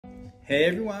Hey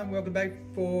everyone, welcome back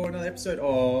for another episode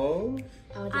of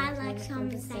I Like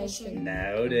Conversation.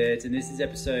 Nailed It. And this is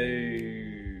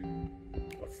episode,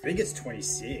 I think it's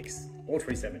 26 or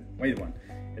 27, either one.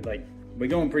 And we're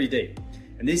going pretty deep.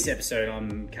 And this episode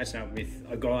I'm catching up with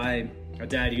a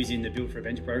dad who's in the Build for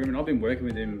Adventure program, and I've been working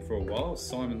with him for a while,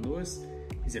 Simon Lewis.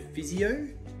 He's a physio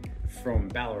from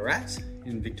Ballarat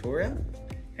in Victoria.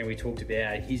 And we talked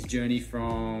about his journey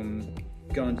from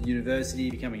going to university,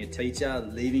 becoming a teacher,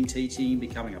 leaving teaching,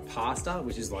 becoming a pastor,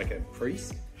 which is like a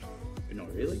priest, but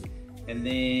not really. And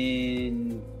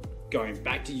then going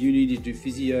back to uni to do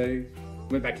physio,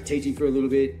 went back to teaching for a little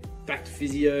bit, back to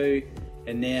physio,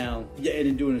 and now, and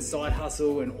then doing a side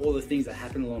hustle and all the things that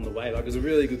happen along the way. It was a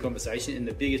really good conversation, and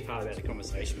the biggest part about the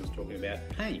conversation was talking about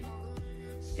pain,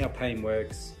 how pain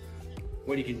works,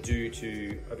 what you can do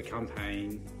to overcome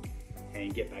pain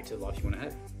and get back to the life you want to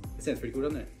have. That sounds pretty cool,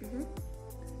 doesn't it? Mm-hmm.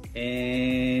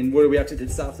 And what are we up to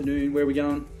this afternoon? Where are we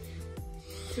going?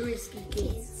 To Risky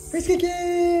Kids. Risky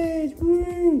Kids!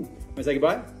 Woo! Want to say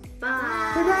goodbye?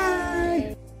 Bye.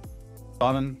 Bye-bye!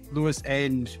 Simon Lewis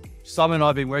and Simon and I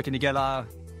have been working together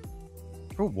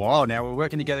for a while now. We're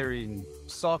working together in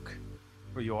SOC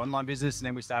for your online business, and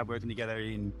then we started working together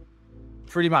in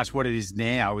pretty much what it is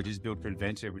now, which is Build for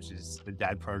Adventure, which is the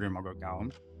dad program I got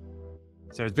going.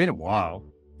 So it's been a while,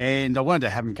 and I wanted to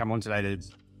have him come on today to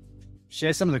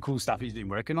share some of the cool stuff he's been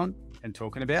working on and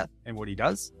talking about and what he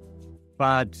does.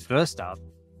 But first up,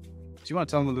 do you want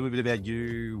to tell him a little bit about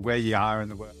you, where you are in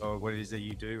the world, what it is that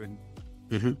you do, and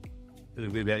a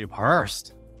little bit about your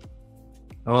past?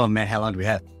 Oh man, how long do we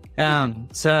have?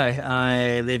 So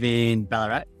I live in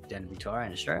Ballarat, down in Victoria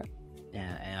in Australia.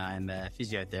 And I'm a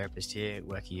physiotherapist here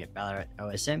working at Ballarat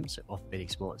OSM, so orthopedic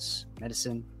sports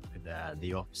medicine, with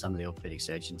some of the orthopedic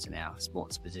surgeons in our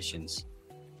sports positions.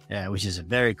 Which is a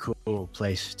very cool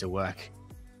place to work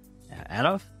out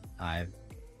of. I've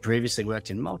previously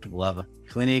worked in multiple other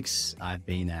clinics. I've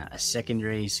been a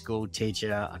secondary school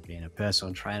teacher. I've been a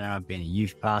personal trainer. I've been a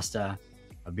youth pastor.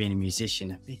 I've been a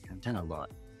musician. I've done a lot.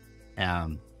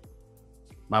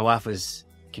 My wife was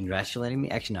congratulating me.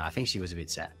 Actually, no, I think she was a bit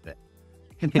sad, but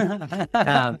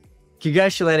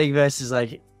congratulating versus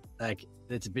like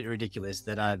it's a bit ridiculous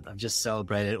that I've just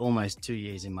celebrated almost 2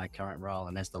 years in my current role,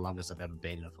 and that's the longest I've ever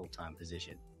been in a full-time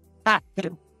position.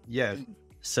 Yeah.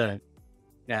 So,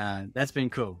 that's been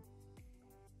cool.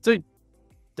 So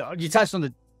you touched on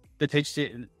the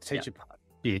teacher part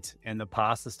bit and the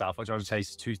pastor stuff, which I would say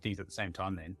two things at the same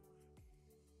time then.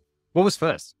 What was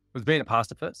first? Was being a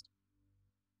pastor first?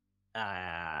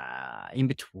 In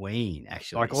between,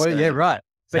 actually. Yeah, right.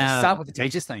 So start with the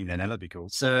teacher's thing then, that'd be cool.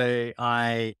 So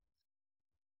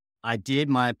I did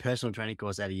my personal training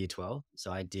course out of year 12.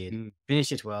 So I did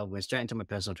finish year 12, went straight into my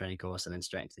personal training course, and then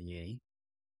straight into the uni.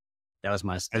 That was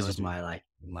my school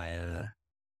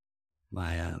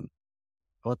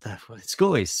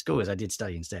is. I did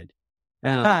study instead.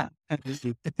 And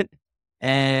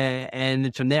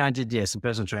from there I did some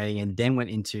personal training, and then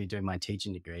went into doing my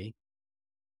teaching degree.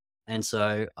 And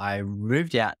so I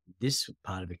moved out this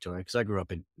part of Victoria because I grew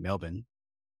up in Melbourne.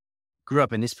 Grew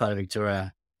up in this part of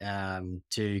Victoria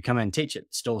to come and teach at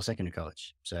Stawell Secondary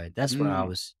College. So that's where I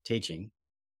was teaching.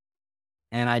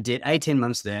 And I did 18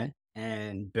 months there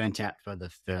and burnt out for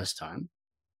the first time.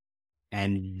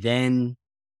 And then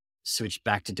switched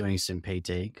back to doing some PT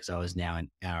because I was now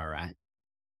in Ararat.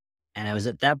 And it was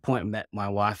at that point that my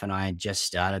wife and I had just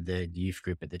started the youth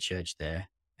group at the church there.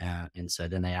 And so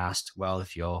then they asked, well,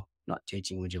 if you're not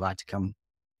teaching, would you like to come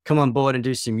on board and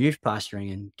do some youth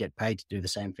pastoring and get paid to do the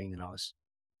same thing that I was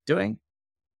doing?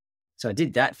 So I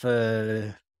did that for,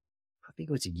 I think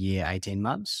it was a year, 18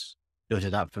 months. Built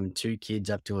it up from 2 kids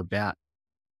up to about,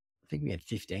 I think we had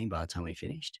 15 by the time we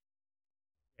finished.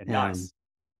 Nice.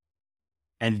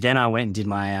 And then I went and did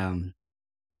my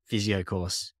physio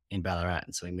course in Ballarat.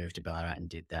 And so we moved to Ballarat and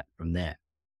did that from there.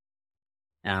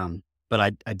 But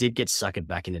I did get suckered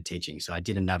back into teaching. So I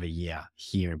did another year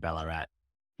here in Ballarat.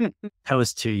 That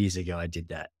was 2 years ago I did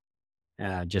that.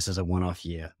 Just as a one-off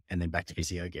year, and then back to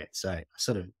physio again. So I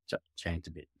sort of changed a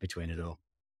bit between it all.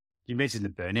 You mentioned the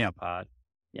burnout part.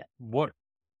 Yeah. What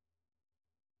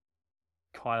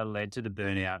kind of led to the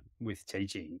burnout with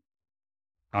teaching?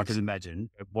 I can imagine.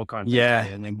 What kind of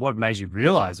things, and then what made you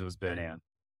realize it was burnout?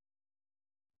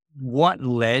 What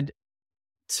led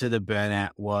to the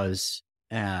burnout was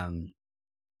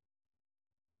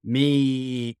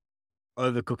me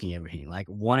overcooking everything, like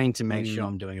wanting to make sure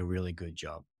I'm doing a really good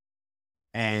job.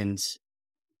 And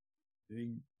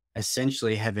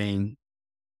essentially having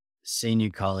senior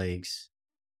colleagues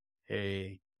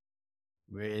who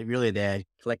were really there,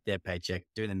 collect their paycheck,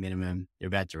 do the minimum, they're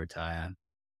about to retire.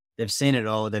 they've seen it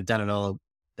all, they've done it all,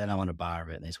 they don't want a bar of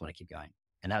it, and they just want to keep going.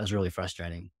 And that was really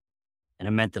frustrating. And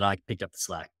it meant that I picked up the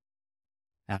slack.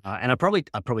 And I probably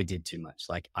did too much.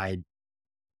 Like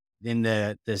in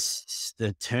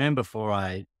the term before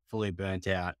I fully burnt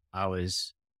out, I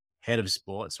was head of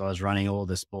sports. So I was running all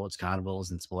the sports carnivals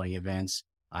and sporting events.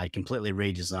 I completely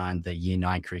redesigned the year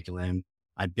 9 curriculum.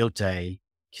 I built a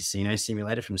casino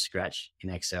simulator from scratch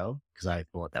in Excel because I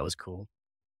thought that was cool.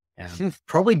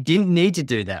 Probably didn't need to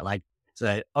do that. Like,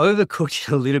 so overcooked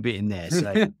it a little bit in there.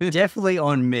 So definitely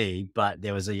on me, but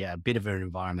there was a bit of an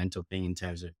environmental thing in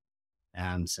terms of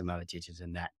some other teachers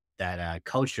and that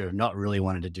culture of not really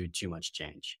wanting to do too much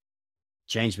change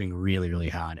being really, really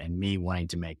hard, and me wanting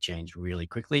to make change really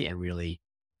quickly and really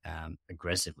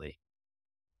aggressively,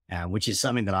 which is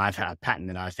something that I've had a pattern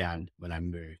that I found when I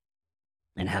moved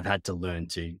and have had to learn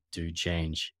to do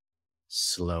change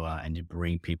slower and to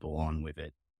bring people on with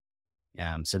it.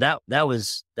 So that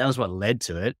was what led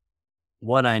to it.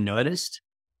 What I noticed,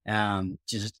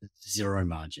 just zero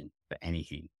margin for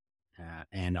anything.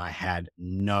 And I had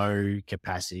no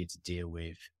capacity to deal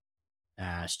with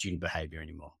student behavior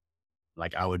anymore.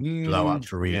 Like I would blow up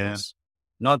for reals,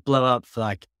 not blow up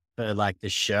for the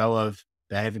show of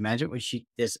behavior management, which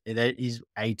there is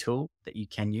a tool that you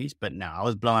can use, but no, I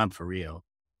was blowing up for real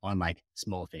on like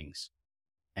small things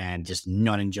and just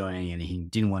not enjoying anything.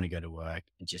 Didn't want to go to work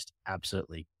and just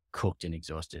absolutely cooked and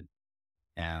exhausted.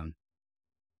 I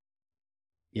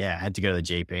had to go to the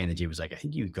GP, and the GP was like, I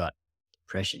think you've got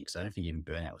depression, because I don't think even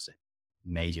burnout was a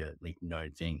major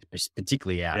known thing,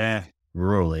 particularly out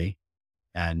rurally.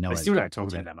 No, they still don't talk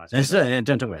about that much. Don't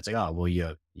talk about it. It's like, oh, well,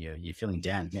 you're feeling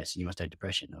down. Yes, you must have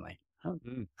depression. I'm like,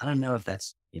 I don't know if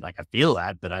that's like, I feel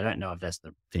that, but I don't know if that's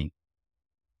the thing.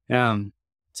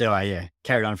 So I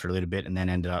carried on for a little bit, and then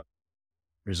ended up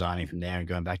resigning from there and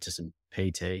going back to some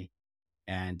PT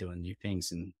and doing new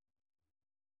things and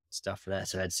stuff for that.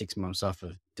 So I had 6 months off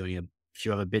of doing a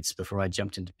few other bits before I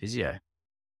jumped into physio.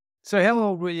 So how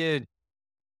old were you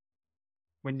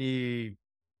when you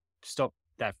stopped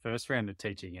that first round of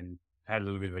teaching and had a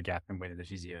little bit of a gap and went into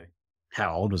physio?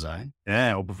 How old was I?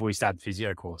 Yeah, or before you started the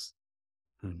physio course?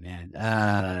 Oh, man.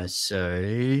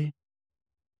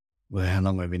 Well, how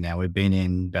long have we been now? We've been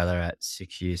in Ballarat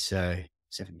 6 years, so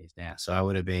 7 years now. So I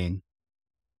would have been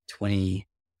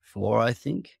 24, I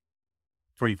think.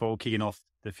 24, kicking off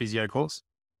the physio course?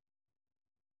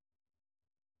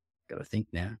 Got to think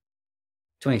now.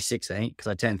 26, I think, because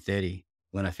I turned 30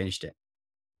 when I finished it.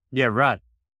 Yeah, right.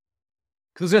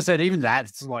 Because as I said, even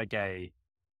that's like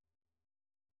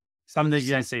something that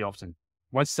you don't see often.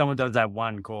 Once someone does that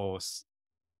one course,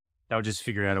 they'll just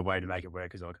figure out a way to make it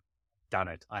work, because I've done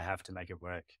it. I have to make it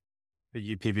work. But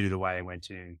you pivoted away and went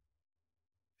to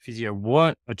physio.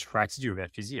 What attracted you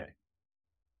about physio?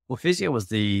 Well, physio was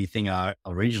the thing I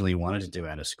originally wanted to do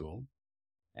out of school.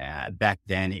 Back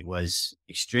then, it was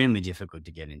extremely difficult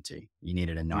to get into. You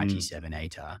needed a 97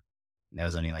 ATAR. And there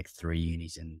was only like 3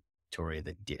 unis in Victoria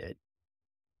that did it.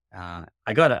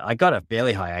 I got a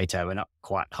fairly high ATAR, but not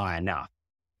quite high enough.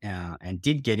 And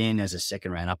did get in as a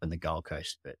second round up in the Gold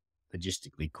Coast, but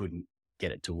logistically couldn't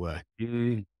get it to work.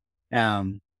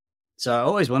 So I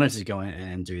always wanted to go in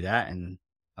and do that. And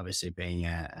obviously being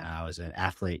I was an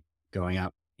athlete growing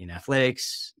up in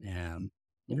athletics,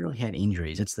 never really had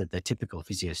injuries. It's the typical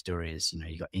physio story is,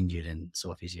 you got injured and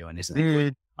saw physio and isn't it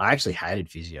good? I actually hated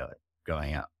physio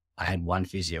growing up. I had one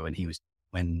physio, and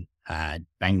when I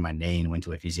banged my knee and went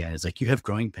to a physio, and it's like, you have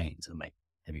growing pains. I'm like,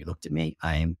 have you looked at me?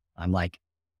 I'm like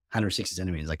 160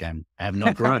 centimeters. Like I have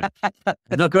not grown.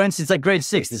 I've not grown since like grade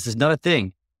 6. This is not a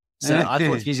thing. So I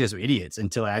thought physios were idiots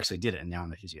until I actually did it, and now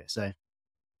I'm a physio. So,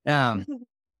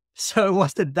 so it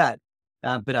wasn't that.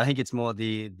 But I think it's more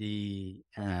the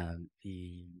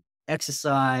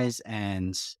exercise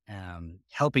and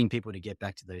helping people to get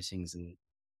back to those things and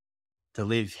to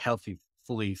live healthy,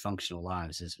 fully functional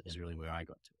lives is really where I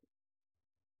got to.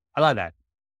 I like that.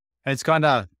 And it's kind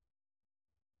of,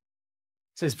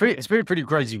 so it's pretty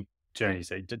crazy journey.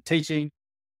 So teaching,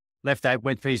 left that,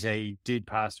 went PC, did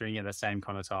pastoring at the same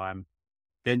kind of time.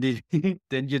 Then you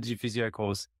did your physio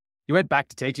course. You went back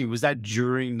to teaching. Was that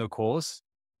during the course?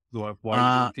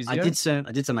 I did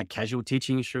some like casual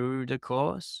teaching through the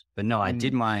course, but no, I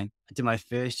did my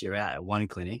first year out at one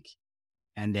clinic,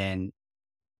 and then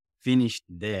finished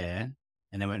there,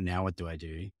 and then went, now what do I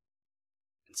do?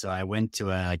 And so I went to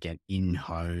like an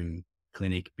in-home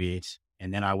clinic bit,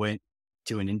 and then I went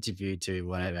to an interview to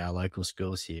one of our local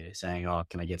schools here saying, oh,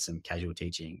 can I get some casual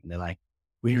teaching? And they're like,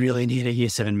 we really need a year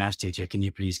 7 maths teacher. Can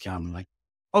you please come? I'm like,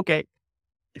 okay.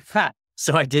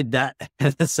 So I did that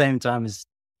at the same time as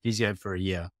physio for a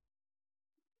year.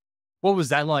 What was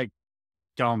that like,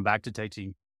 going back to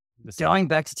teaching? Going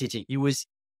back to teaching, it was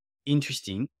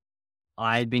interesting.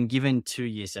 I had been given 2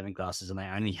 year 7 classes and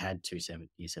I only had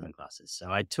year 7 classes. So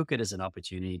I took it as an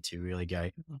opportunity to really go,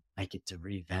 I get to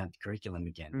revamp the curriculum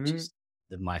again, which is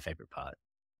my favorite part.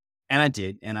 And I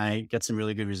did, and I got some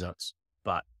really good results,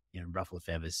 but ruffle of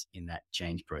feathers in that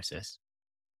change process,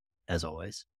 as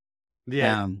always.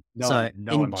 Yeah. So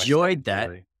one likes enjoyed that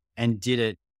really. and did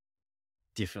it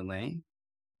differently.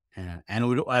 And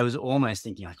I was almost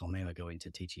thinking like, oh, maybe I go into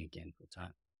teaching again full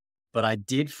time. But I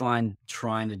did find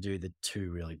trying to do the two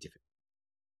really difficult.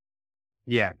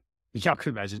 Yeah. I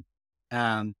could imagine.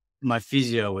 My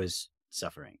physio was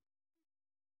suffering.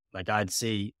 Like I'd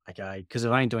see, because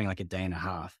I'm only doing like a day and a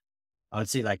half, I would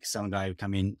see like some guy would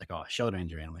come in, like, oh, shoulder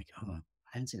injury. And I'm like, oh, I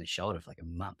hadn't seen a shoulder for like a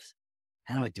month.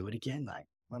 How do I do it again? Like,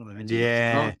 what am I meant to do?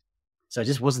 Yeah. So I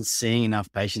just wasn't seeing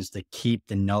enough patients to keep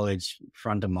the knowledge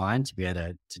front of mind to be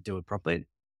able to do it properly.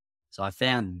 So I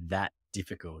found that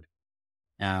difficult.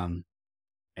 And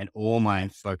all my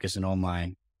focus and all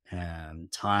my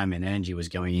time and energy was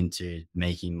going into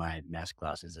making my maths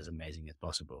classes as amazing as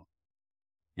possible,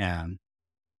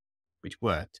 which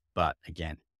worked. But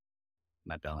again,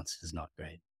 my balance is not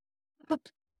great.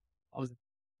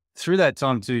 Through that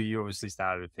time too, you obviously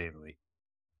started a family.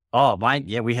 Oh,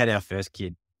 we had our first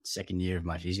kid 2nd year of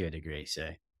my physio degree. So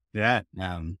yeah,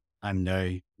 I'm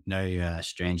no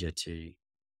stranger to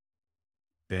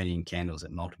burning candles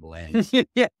at multiple ends.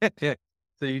 yeah.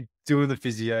 So you're doing the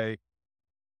physio,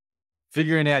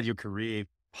 figuring out your career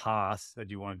path that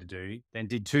you wanted to do, then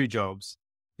did 2 jobs.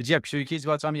 Did you have 2 kids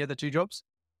by the time you had the 2 jobs?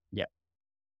 Yeah.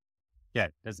 Yeah,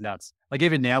 that's nuts. Like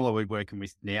even now, what we're working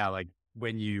with now, like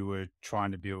when you were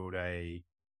trying to build an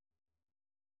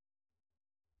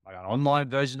online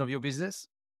version of your business,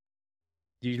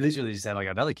 you literally just had like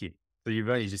another kid. So you've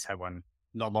only just had one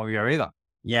not long ago either.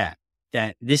 Yeah.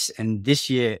 This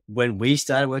year, when we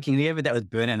started working together, that was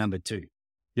burnout number 2.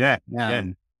 Yeah.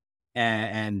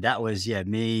 And that was,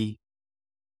 me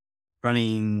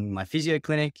running my physio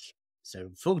clinic. So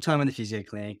full time in the physio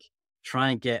clinic,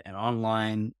 trying to get an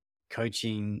online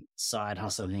coaching side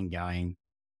hustle thing going.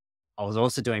 I was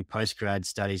also doing post-grad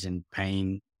studies in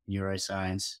pain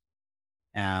neuroscience.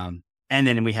 And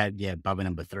then we had, Bubba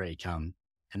number 3 come.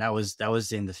 And that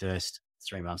was in the first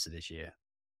 3 months of this year.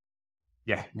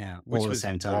 Yeah. All at the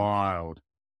same time. Wild.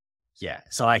 Yeah.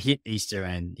 So I hit Easter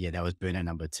and that was burnout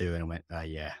number 2. And I went,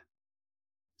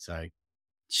 So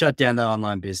shut down the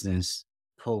online business,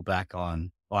 pulled back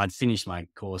on, I'd finished my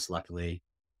course, luckily,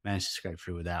 managed to scrape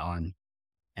through with that one.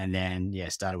 And then,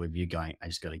 started with you going, I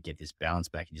just got to get this balance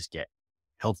back and just get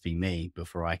healthy me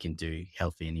before I can do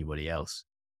healthy anybody else.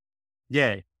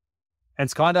 Yeah. And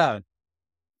it's kind of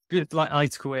good. Like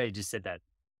it's cool how you just said that.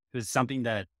 There's something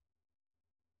that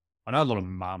I know a lot of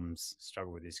mums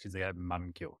struggle with this because they have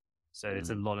mum guilt. So it's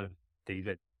a lot of things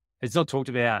that it's not talked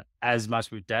about as much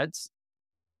with dads,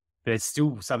 but it's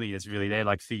still something that's really there.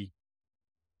 Like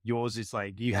yours is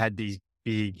like you had these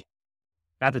big,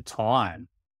 at the time,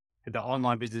 the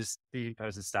online business, the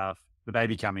in-person stuff, the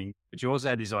baby coming, but you also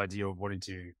had this idea of wanting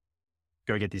to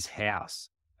go get this house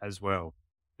as well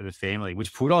for the family,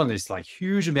 which put on this like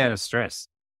huge amount of stress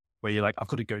where you're like, I've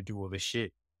got to go do all this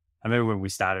shit. I remember when we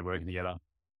started working together,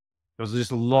 there was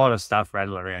just a lot of stuff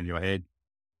rattling around your head.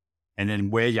 And then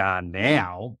where you are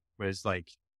now, where it's like,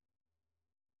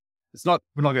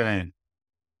 we're not going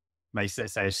to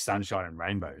say sunshine and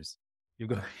rainbows.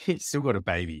 You've still got a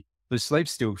baby. The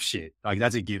sleep's still shit. Like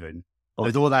that's a given.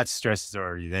 There's all that stress is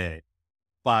already there.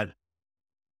 But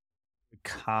the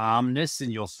calmness in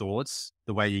your thoughts,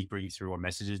 the way you bring through on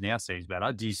messages now seems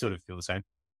better. Do you sort of feel the same?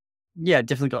 Yeah,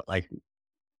 definitely got like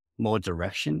more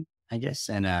direction, I guess,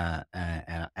 and a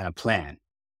plan.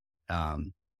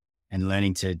 And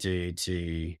learning to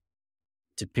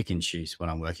pick and choose what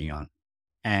I'm working on,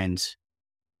 and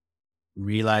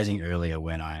realizing earlier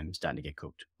when I'm starting to get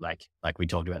cooked. Like we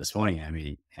talked about this morning. I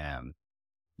mean,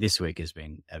 this week has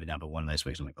been another one of those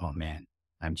weeks. I'm like, oh man,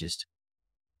 I'm just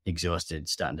exhausted,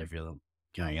 starting to feel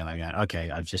going. And I'm going, okay,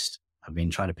 I've been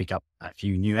trying to pick up a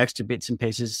few new extra bits and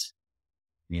pieces.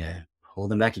 Pull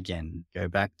them back again. Go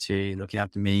back to looking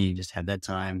after me. Just have that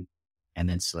time, and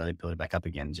then slowly build it back up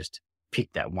again. Just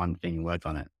pick that one thing and work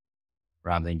on it,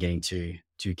 rather than getting too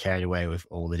carried away with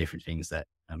all the different things that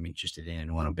I'm interested in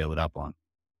and want to build it up on.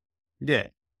 Yeah.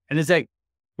 And it's like,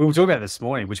 we were talking about this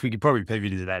morning, which we could probably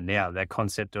pivot into that now, that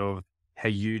concept of how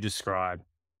you describe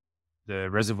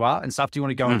the reservoir and stuff. Do you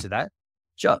want to go into that?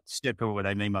 Sure. Step people what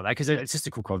they mean by that, because it's just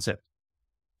a cool concept.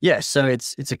 Yeah. So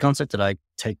it's a concept that I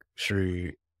take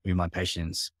through with my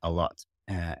patients a lot.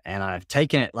 And I've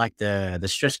taken it like the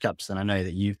stress cups that I know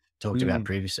that you've talked about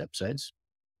previous episodes.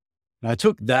 And I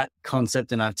took that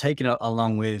concept and I've taken it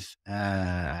along with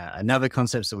another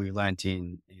concepts that we've learned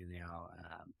in our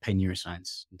pain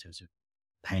neuroscience in terms of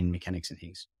pain mechanics and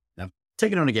things. And I've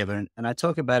taken it all together and I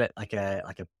talk about it like a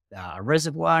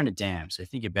reservoir and a dam. So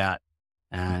think about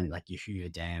like your Hoover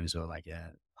dams or like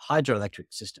a hydroelectric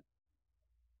system.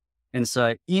 And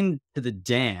so into the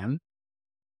dam,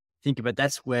 think about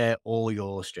that's where all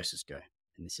your stresses go.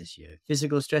 And this is your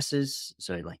physical stresses.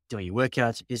 So like doing your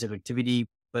workouts, physical activity,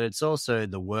 but it's also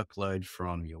the workload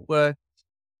from your work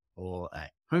or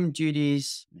home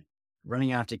duties,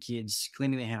 running after kids,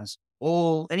 cleaning the house,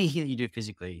 anything that you do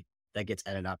physically that gets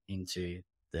added up into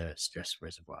the stress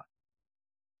reservoir.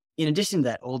 In addition to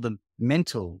that, all the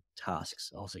mental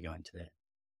tasks also go into there.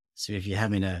 So if you're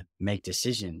having to make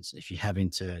decisions, if you're having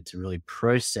to really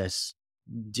process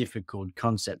difficult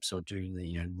concepts or do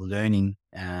learning,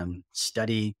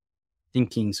 study,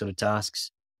 thinking sort of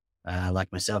tasks,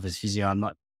 like myself as physio, I'm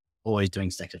not always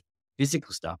doing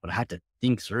physical stuff, but I had to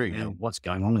think through what's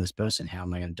going on with this person. How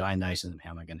am I going to diagnose them?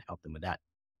 How am I going to help them with that?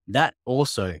 That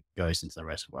also goes into the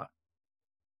reservoir.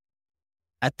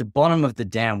 At the bottom of the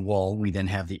dam wall, we then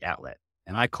have the outlet,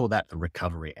 and I call that the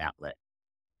recovery outlet.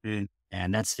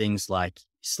 And that's things like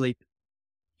sleep,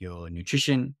 your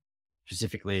nutrition,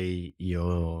 specifically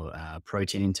your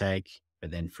protein intake,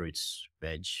 but then fruits,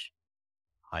 veg,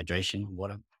 hydration,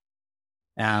 water.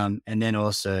 And then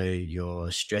also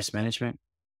your stress management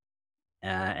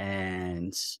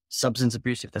and substance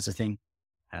abuse, if that's a thing.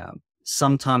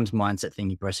 Sometimes mindset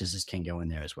thinking processes can go in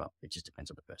there as well. It just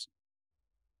depends on the person.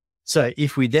 So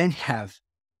if we then have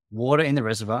water in the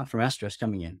reservoir from our stress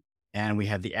coming in, and we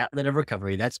have the outlet of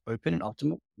recovery that's open and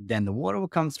optimal, then the water will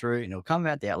come through and it'll come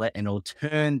out the outlet and it'll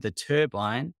turn the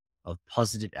turbine of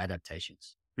positive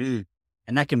adaptations. And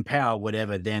that can power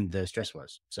whatever then the stress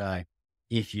was. So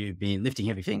if you've been lifting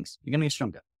heavy things, you're going to get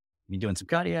stronger. If you're doing some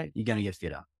cardio, you're going to get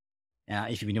fitter.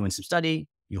 If you've been doing some study,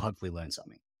 you'll hopefully learn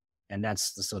something. And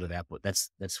that's the sort of output.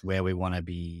 That's where we want to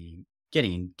be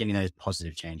getting those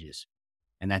positive changes.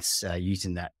 And that's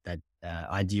using that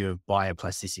idea of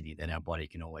bioplasticity, that our body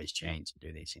can always change and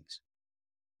do these things.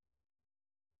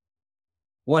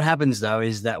 What happens though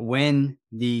is that when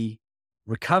the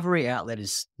recovery outlet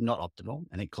is not optimal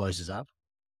and it closes up,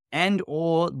 and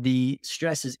or the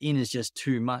stress is just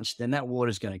too much, then that water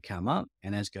is going to come up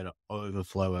and that's going to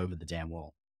overflow over the dam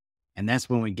wall. And that's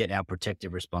when we get our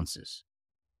protective responses.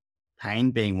 Pain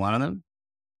being one of them,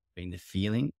 being the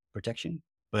feeling protection,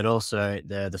 but also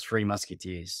the three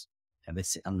musketeers. And they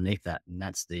sit underneath that, and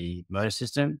that's the motor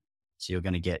system. So you're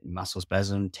going to get muscle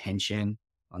spasm, tension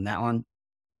on that one.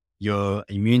 Your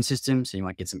immune system, so you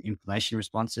might get some inflammation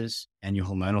responses, and your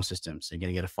hormonal system. So you're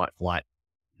going to get a fight, flight,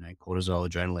 cortisol,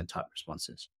 adrenaline type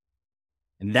responses.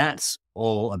 And that's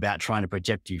all about trying to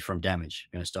protect you from damage,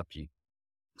 going to stop you.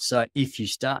 So if you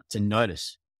start to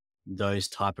notice those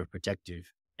type of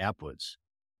protective outputs,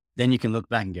 then you can look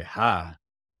back and go,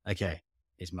 okay,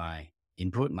 is my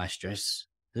input, my stress,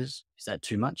 is that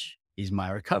too much? Is my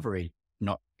recovery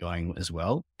not going as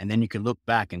well? And then you can look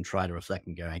back and try to reflect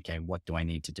and go, okay, what do I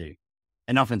need to do?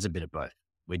 And often it's a bit of both.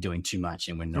 We're doing too much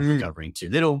and we're not recovering too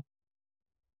little.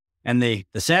 And the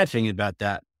sad thing about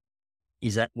that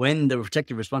is that when the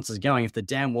protective response is going, if the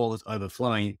dam wall is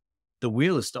overflowing, the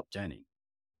wheel has stopped turning.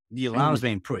 The alarm's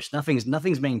being pushed.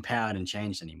 Nothing's being powered and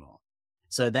changed anymore.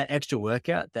 So that extra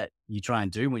workout that you try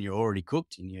and do when you're already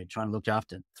cooked and you're trying to look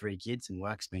after 3 kids and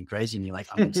work's been crazy and you're like,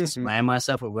 I'm going to slam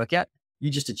myself at workout,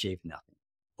 you just achieved nothing.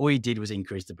 All you did was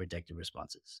increase the protective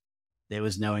responses. There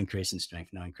was no increase in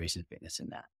strength, no increase in fitness in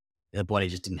that. The body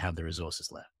just didn't have the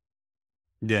resources left.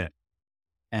 Yeah.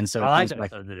 And so I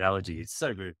like that analogy. It's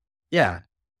so good. Yeah.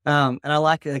 And I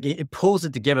like it pulls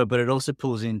it together, but it also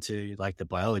pulls into like the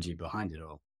biology behind it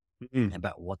all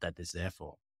about what that is there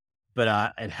for.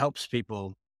 But it helps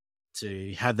people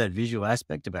to have that visual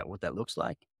aspect about what that looks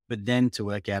like, but then to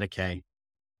work out, okay,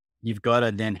 you've got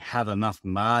to then have enough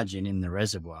margin in the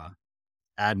reservoir,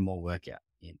 add more workout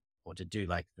in, or to do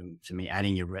like, to me,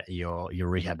 adding your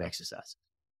rehab exercise.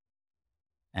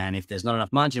 And if there's not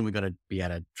enough margin, we've got to be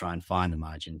able to try and find the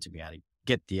margin to be able to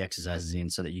get the exercises in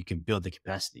so that you can build the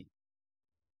capacity.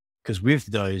 Because with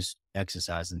those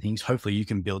exercises and things, hopefully you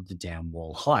can build the dam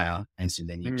wall higher. And so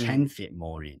then you can fit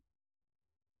more in.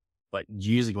 But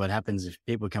usually what happens if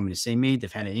people are coming to see me,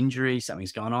 they've had an injury,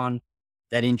 something's going on,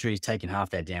 that injury is taking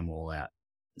half that dam wall out.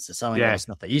 So something that's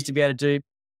not they used to be able to do,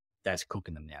 that's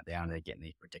cooking them now. They aren't getting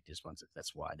these protective responses.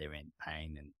 That's why they're in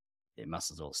pain and their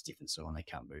muscles all stiff and sore and they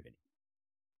can't move anymore.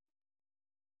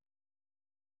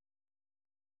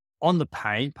 On the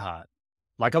pain part,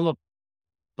 like I'm not,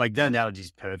 like that analogy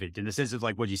is perfect in the sense of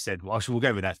like what you said. Well, we'll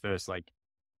go with that first. Like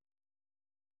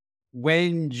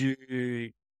when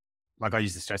you, like I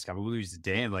use the stress cover, we'll use the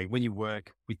dam, like when you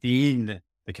work within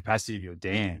the capacity of your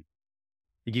dam,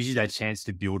 it gives you that chance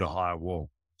to build a higher wall.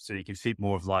 So you can fit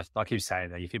more of life, like I keep saying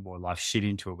that, you fit more life shit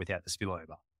into it without the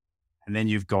spillover. And then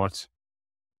you've got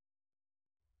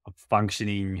a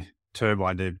functioning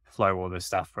turbine to flow all the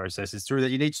stuff processes through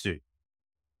that you need to do.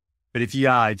 But if you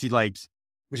like,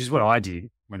 which is what I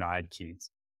did when I had kids,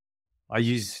 I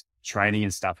use training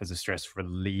and stuff as a stress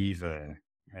reliever.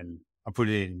 And I put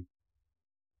it in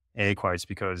air quotes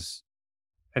because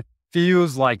it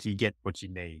feels like you get what you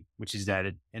need, which is that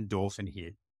endorphin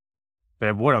hit.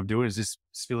 But what I'm doing is just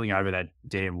spilling over that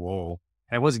damn wall.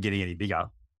 And it wasn't getting any bigger.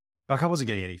 Like I wasn't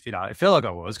getting any fitter. It felt like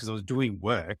I was because I was doing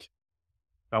work,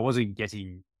 but I wasn't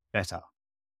getting better.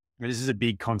 And this is a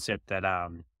big concept that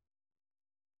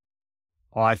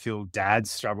I feel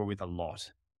dads struggle with a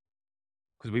lot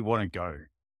because we want to go.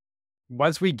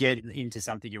 Once we get into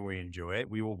something and we enjoy it,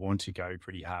 we will want to go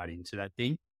pretty hard into that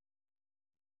thing.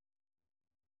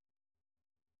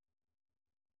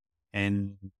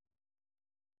 And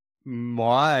I'm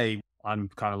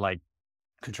kind of like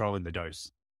controlling the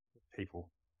dose of people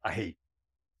I hate.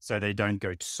 So they don't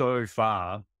go so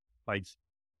far, like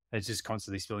it's just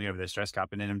constantly spilling over their stress cup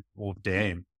and then, well,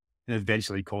 damn, and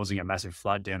eventually causing a massive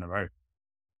flood down the road.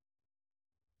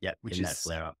 Yeah, which getting is that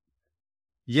flare up.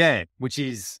 Yeah, which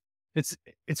is, it's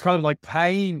kind of like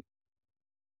pain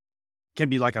can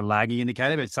be like a lagging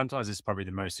indicator, but sometimes it's probably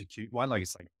the most acute one. Like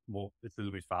it's like it's a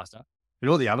little bit faster. But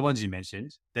all the other ones you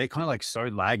mentioned, they're kind of like so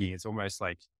lagging. It's almost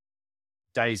like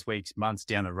days, weeks, months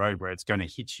down the road where it's going to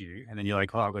hit you. And then you're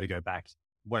like, oh, I've got to go back.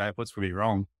 What's really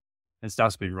wrong? And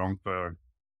stuff's been wrong for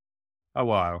a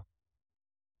while.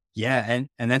 Yeah.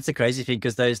 And that's the crazy thing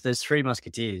because those three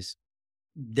musketeers,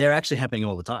 they're actually happening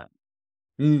all the time.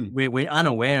 We're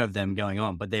unaware of them going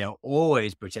on, but they are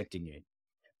always protecting you.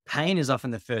 Pain is often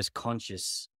the first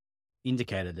conscious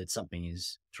indicator that something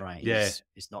is trying. Yeah.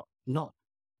 It's not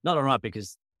all right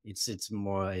because it's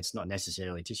not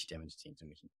necessarily tissue damage, and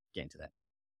we can get into that.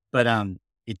 But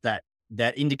it's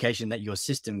that indication that your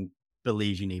system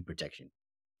believes you need protection.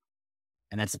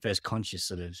 And that's the first conscious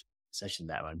sort of session,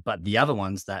 that one. But the other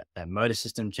ones, that motor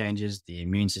system changes, the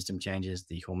immune system changes,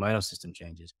 the hormonal system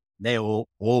changes. They're all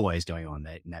always going on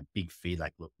in that big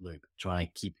feedback loop, trying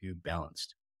to keep you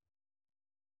balanced.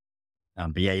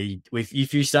 But yeah,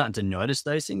 if you're starting to notice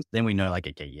those things, then we know like,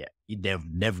 okay, yeah, they've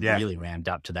really ramped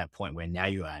up to that point where now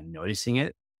you are noticing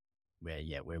it, where,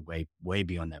 yeah, we're way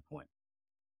beyond that point.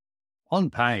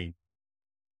 On pain,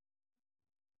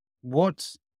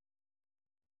 what's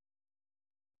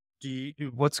kind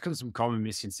of some common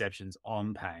misconceptions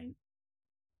on pain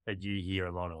that you hear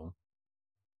a lot of?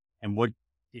 And what,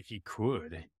 if you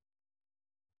could,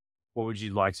 what would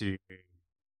you like to,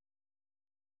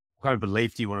 what kind of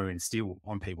belief do you want to instill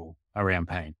on people around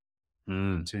pain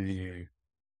to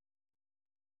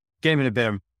get them in a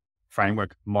better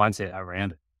framework, mindset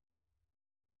around it?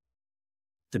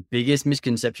 The biggest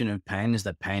misconception of pain is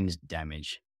that pain is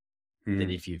damage. That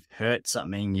if you've hurt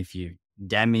something, if you've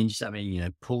damaged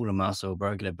something, pulled a muscle,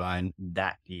 broken a bone,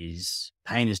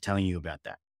 pain is telling you about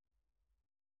that.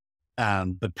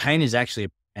 But pain is actually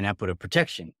an output of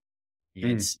protection.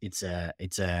 It's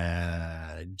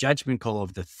a judgment call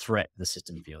of the threat the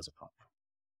system feels upon.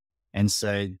 And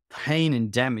so pain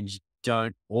and damage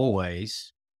don't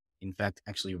always, in fact,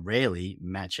 actually rarely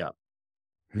match up.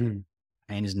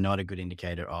 Pain is not a good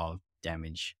indicator of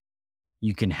damage.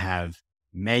 You can have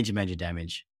major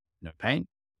damage, no pain.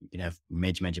 You can have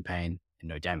major pain and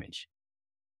no damage.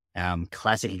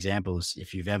 Classic examples,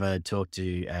 if you've ever talked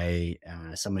to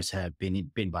someone who's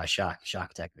been bitten by a shark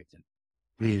attack victim,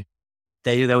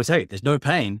 they will tell you there's no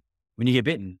pain when you get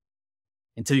bitten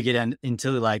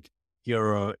until like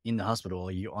you're in the hospital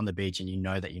or you're on the beach and you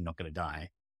know that you're not going to die.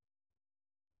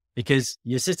 Because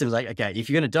your system's like, okay, if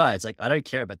you're going to die, it's like, I don't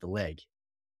care about the leg.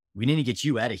 We need to get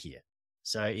you out of here.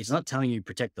 So it's not telling you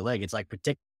protect the leg. It's like,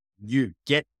 protect you,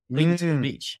 get to the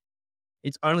beach.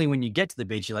 It's only when you get to the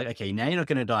beach, you're like, okay, now you're not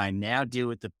going to die. Now deal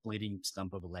with the bleeding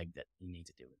stump of a leg that you need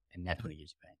to deal with. And that's when it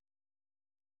gives you pain.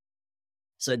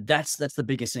 So that's the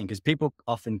biggest thing, because people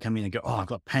often come in and go, oh, I've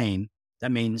got pain.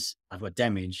 That means I've got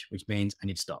damage, which means I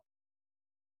need to stop.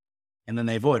 And then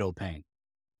they avoid all pain.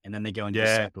 And then they go into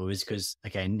a cycle, is because,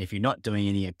 okay, if you're not doing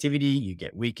any activity, you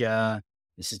get weaker,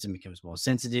 the system becomes more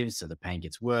sensitive, so the pain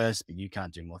gets worse, but you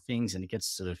can't do more things, and it gets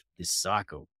sort of this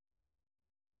cycle.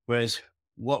 Whereas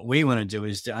what we want to do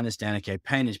is to understand, okay,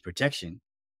 pain is protection,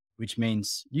 which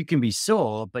means you can be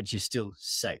sore, but you're still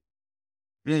safe.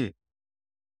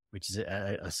 Which is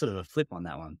a sort of a flip on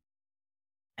that one.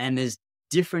 And there's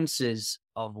differences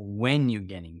of when you're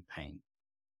getting pain,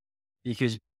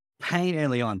 because pain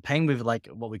early on, pain with like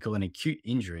what we call an acute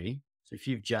injury. So if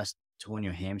you've just torn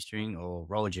your hamstring or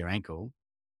rolled your ankle,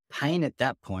 pain at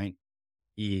that point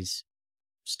is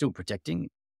still protecting.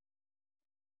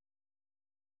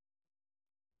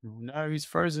 No, he's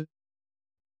frozen.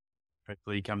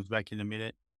 Hopefully he comes back in a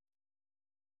minute.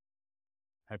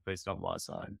 Hopefully it's not my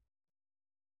side.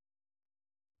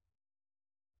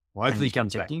 Well, hopefully he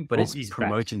comes back. Protecting, but it's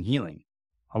promoting healing.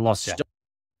 I lost you.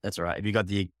 That's all right. Have you got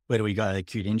where do we got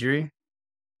acute injury?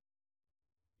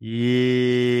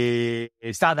 Yeah.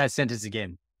 Start that sentence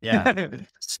again. Yeah.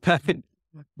 So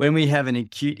when we have an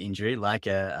acute injury, like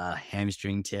a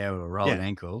hamstring tear or a rolled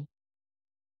ankle,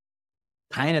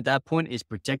 pain at that point is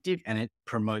protective and it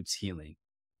promotes healing.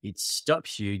 It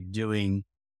stops you doing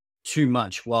too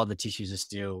much while the tissues are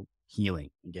still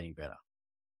healing and getting better.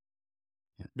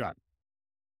 Yeah. Right.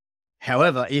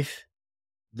 However, if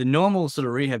the normal sort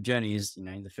of rehab journey is,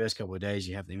 in the first couple of days,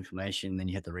 you have the inflammation, then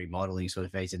you have the remodeling sort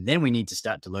of phase, and then we need to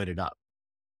start to load it up.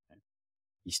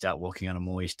 You start walking on them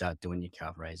more, you start doing your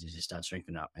calf raises, you start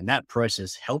strengthening up. And that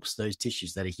process helps those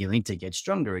tissues that are healing to get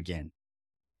stronger again.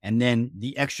 And then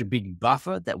the extra big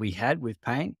buffer that we had with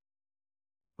pain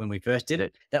when we first did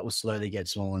it, that will slowly get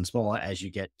smaller and smaller as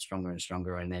you get stronger and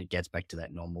stronger. And then it gets back to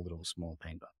that normal little small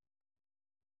pain buffer.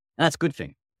 And that's a good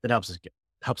thing. That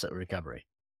helps that recovery.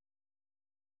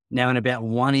 Now, in about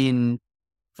 1 in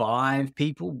 5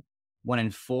 people, 1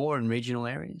 in 4 in regional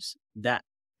areas, that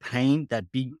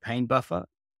big pain buffer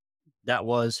that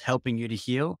was helping you to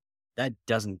heal, that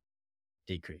doesn't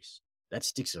decrease. That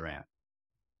sticks around.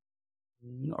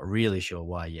 Not really sure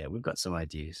why yet. We've got some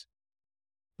ideas,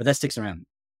 but that sticks around.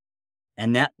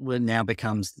 And that now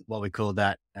becomes what we call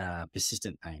that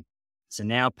persistent pain. So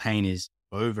now pain is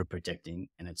overprotecting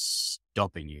and it's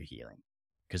stopping you healing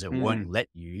because it won't let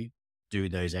you do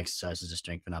those exercises to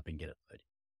strengthen up and get it loaded.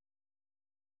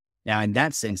 Now, in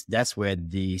that sense, that's where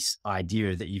this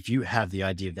idea that if you have the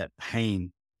idea that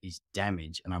pain is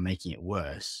damage and I'm making it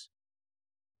worse,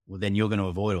 well, then you're going to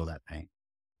avoid all that pain.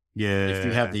 Yeah. If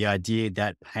you have the idea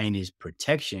that pain is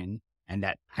protection and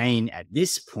that pain at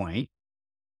this point,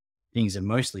 things are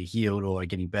mostly healed or are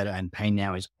getting better and pain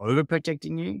now is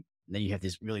overprotecting you, then you have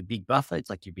this really big buffer. It's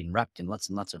like you've been wrapped in lots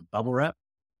and lots of bubble wrap.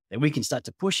 Then we can start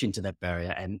to push into that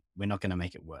barrier and we're not going to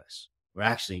make it worse.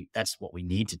 That's what we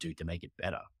need to do to make it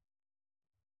better.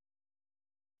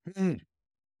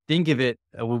 Think of it,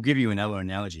 we'll give you another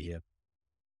analogy here.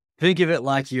 Think of it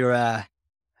like you're at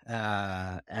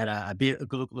a bit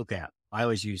lookout. I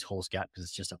always use Hall Scout because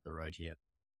it's just up the road here.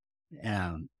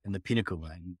 And the pinnacle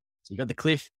line. So you got the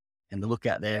cliff and the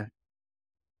lookout there.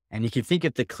 And you can think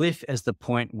of the cliff as the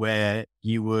point where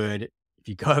you would, if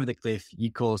you go over the cliff,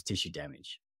 you cause tissue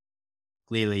damage.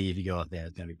 Clearly, if you go up there,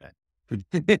 it's going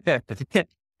to be bad.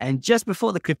 And just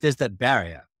before the cliff, there's that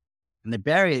barrier. And the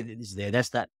barrier that is there, that's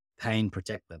that pain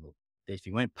protect level. If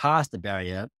you went past the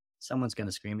barrier, someone's going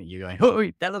to scream at you going,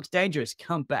 oh, that looks dangerous.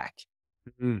 Come back.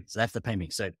 So that's the pain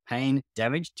mix. So pain,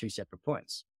 damage, 2 separate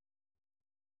points.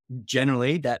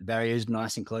 Generally, that barrier is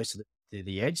nice and close to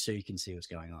the edge so you can see what's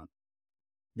going on.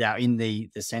 Now, in the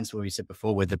sense where we said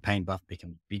before, where the pain buff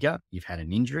becomes bigger, you've had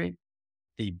an injury,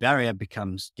 the barrier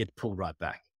gets pulled right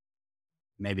back.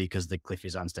 Maybe because the cliff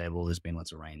is unstable, there's been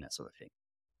lots of rain, that sort of thing.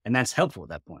 And that's helpful at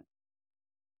that point.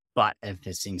 But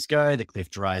as things go, the cliff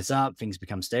dries up, things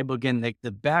become stable again,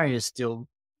 the barrier is still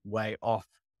way off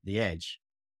the edge.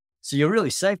 So you're really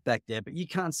safe back there, but you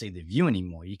can't see the view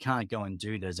anymore. You can't go and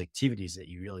do those activities that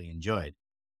you really enjoyed.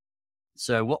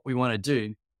 So what we want to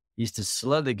do is to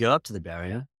slowly go up to the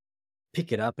barrier,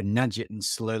 pick it up and nudge it and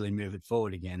slowly move it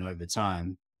forward again over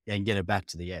time and get it back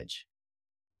to the edge.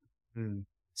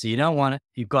 So you don't want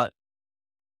it.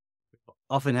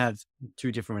 Often have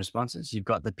 2 different responses. You've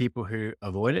got the people who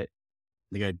avoid it.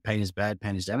 They go, pain is bad,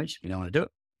 pain is damage. We don't want to do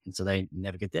it. And so they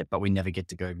never get there, but we never get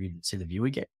to go see the view we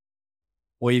get.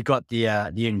 Or you've got the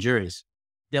endurers.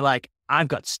 They're like, I've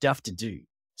got stuff to do.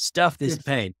 Stuff this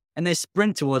pain. And they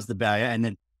sprint towards the barrier and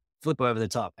then flip over the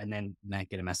top and then they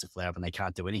get a massive flare up and they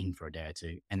can't do anything for a day or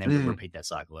 2. And then we repeat that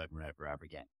cycle over and over and over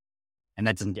again. And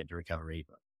that doesn't get to recover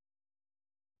either.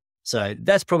 So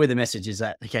that's probably the message is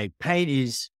that, okay, pain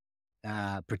is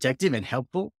protective and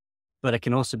helpful, but it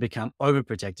can also become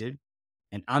overprotective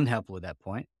and unhelpful at that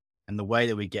point. And the way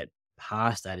that we get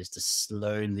past that is to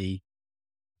slowly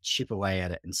chip away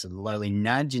at it and slowly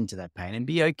nudge into that pain and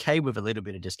be okay with a little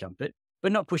bit of discomfort,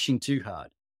 but not pushing too hard.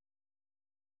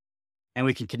 And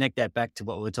we can connect that back to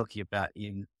what we were talking about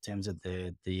in terms of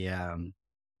the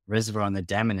reservoir and the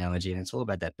dam analogy. And it's all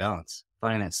about that balance,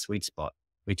 finding that sweet spot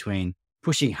between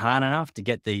pushing hard enough to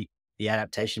get the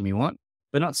adaptation we want,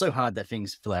 but not so hard that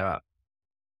things flare up.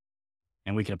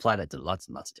 And we can apply that to lots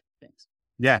and lots of different things.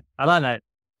 Yeah, I like that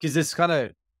because it's kind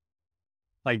of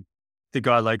like the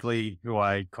guy locally who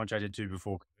I contracted to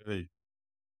before, COVID,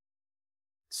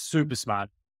 super smart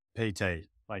PT,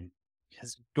 like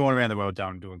has gone around the world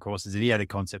doing courses, and he had a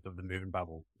concept of the movement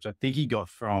bubble, which I think he got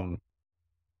from,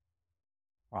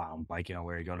 I'm blanking on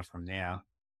where he got it from now,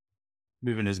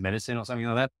 movement as medicine or something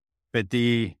like that. But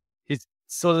it's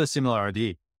sort of a similar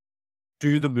idea.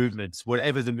 Do the movements,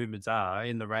 whatever the movements are,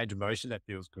 in the range of motion that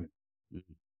feels good.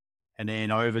 Mhm. And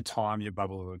then over time, your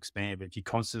bubble will expand. But if you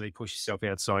constantly push yourself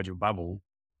outside your bubble,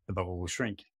 the bubble will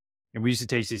shrink. And we used to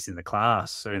teach this in the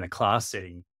class. So in a class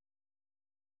setting,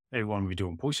 everyone would be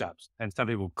doing push-ups. And some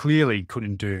people clearly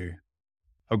couldn't do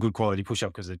a good quality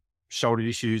push-up because of shoulder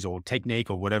issues or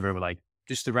technique or whatever. But like,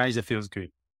 just the range that feels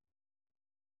good.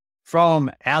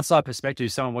 From outside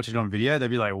perspective, someone watching it on video, they'd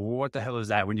be like, what the hell is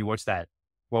that? When you watch that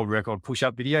world record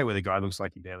push-up video where the guy looks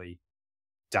like he barely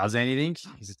does anything,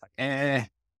 he's just like, eh.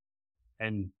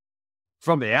 And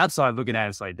from the outside looking at it,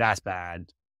 it's like, that's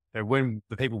bad. But when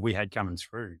the people we had coming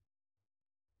through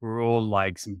were all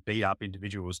like some beat up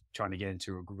individuals trying to get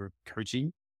into a group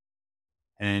coaching.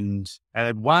 And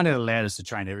one, it allowed us to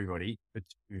train everybody, but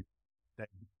two, that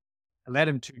allowed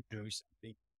them to do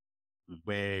something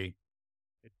where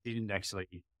it didn't actually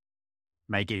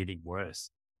make anything worse.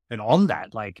 And on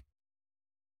that, like,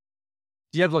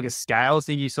 do you have like a scale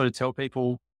thing you sort of tell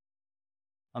people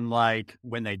on like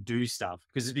when they do stuff?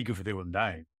 Because it'd be good for people to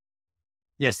know.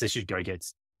 Yes, they should go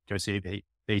see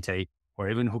a PT or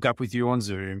even hook up with you on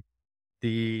Zoom.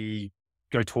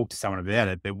 Go talk to someone about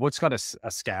it. But what's got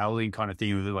a scaling kind of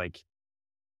thing with like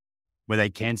where they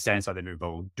can stay inside their move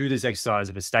bubble, do this exercise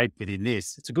if it stayed within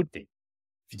this, it's a good thing.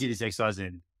 If you did this exercise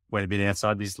and went a bit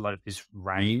outside this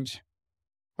range,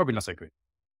 probably not so good.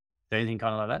 Anything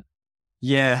kind of like that?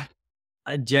 Yeah.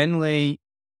 I generally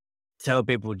tell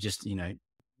people just,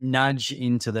 nudge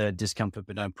into the discomfort,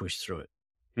 but don't push through it.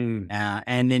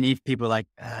 And then if people are like,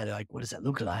 they're like, what does that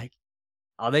look like?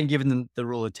 I'll then give them the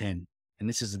rule of 10. And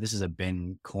this is a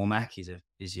Ben Cormack. He's a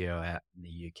physio out in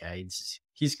the UK. This is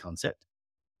his concept.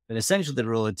 But essentially the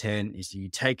rule of 10 is you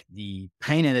take the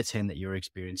pain out of 10 that you're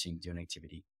experiencing doing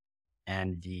activity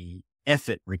and the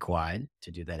effort required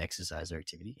to do that exercise or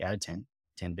activity out of 10,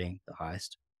 10 being the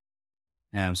highest,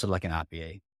 sort of like an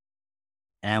RPE.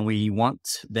 And we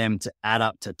want them to add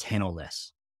up to 10 or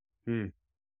less.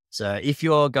 So if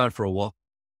you're going for a walk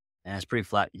and it's pretty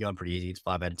flat, you're going pretty easy, it's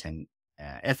 5 out of 10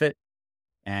 effort.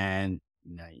 And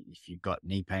if you've got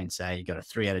knee pain, say you got a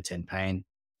 3 out of 10 pain,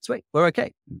 sweet, we're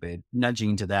okay. We're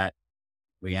nudging into that.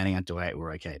 We're adding up to 8,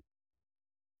 we're okay.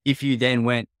 If you then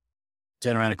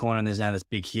turn around a corner and there's now this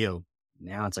big hill,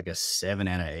 now it's like a 7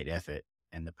 out of 8 effort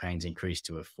and the pain's increased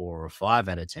to a 4 or 5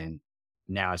 out of 10.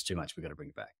 Now it's too much. We've got to bring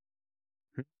it back.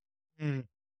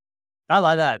 I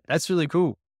like that. That's really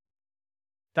cool.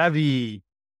 That'd be,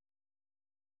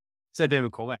 so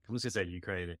David Cormack, I'm just going to say you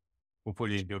created it. We'll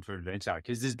put it in Build for Adventure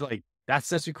because there's like, that's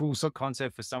such a cool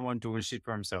concept for someone doing shit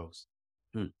for themselves.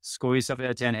 Score yourself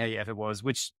out of 10 how your effort was,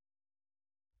 which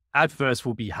at first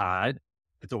will be hard.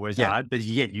 It's always hard, but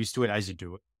you get used to it as you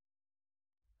do it.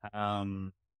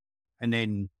 And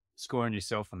then scoring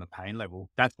yourself on the pain level,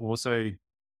 that's also,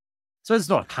 so it's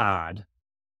not hard.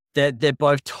 They're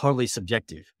both totally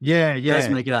subjective. Yeah. Let's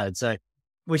make it hard. So,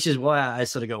 which is why I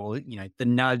sort of go, well, the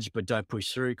nudge but don't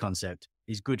push through concept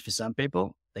is good for some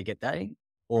people. They get that.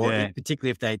 Or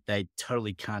particularly if they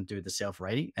totally can't do the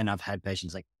self-rating. And I've had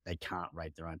patients like they can't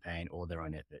rate their own pain or their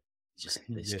own effort.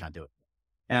 They just can't do it.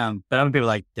 But other people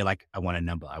they're like, I want a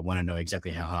number. I want to know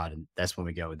exactly how hard. And that's when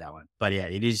we go with that one. But yeah,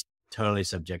 it is totally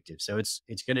subjective. So it's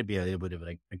going to be a little bit of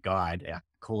a guide. I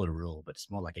call it a rule, but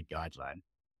it's more like a guideline.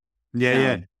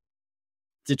 Yeah.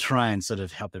 To try and sort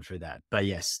of help them through that. But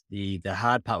yes, the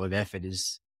hard part with effort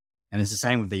is, and it's the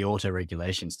same with the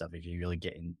auto-regulation stuff. If you really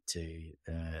get into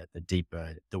the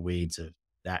deeper, the weeds of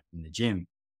that in the gym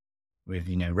with,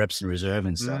 reps in reserve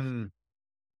and stuff,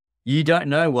 you don't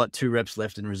know what 2 reps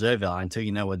left in reserve are until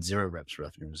you know what 0 reps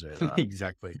left in reserve are.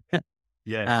 Exactly.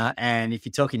 Yeah. And if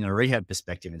you're talking in a rehab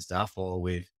perspective and stuff, or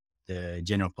with the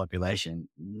general population,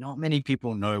 not many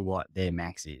people know what their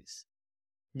max is.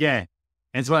 Yeah.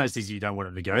 And it's one of those things you don't want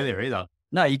them to go there either.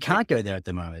 No, you can't go there at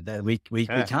the moment. We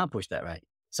can't push that rate.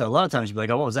 So a lot of times you'll be like,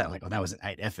 oh, what was that? Like, oh, that was an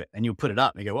 8 effort. And you'll put it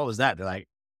up and you go, what was that? They're like,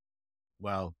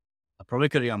 well, I probably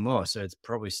could have gone more. So it's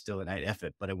probably still an 8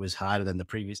 effort, but it was harder than the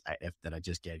previous 8 effort that I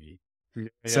just gave you. Yeah.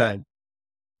 So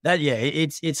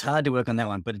it's hard to work on that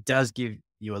one, but it does give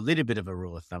you a little bit of a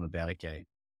rule of thumb about, okay,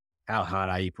 how hard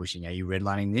are you pushing? Are you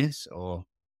redlining this or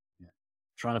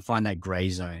trying to find that gray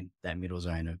zone, that middle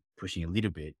zone of pushing a little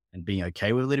bit and being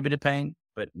okay with a little bit of pain,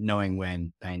 but knowing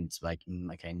when pain's like,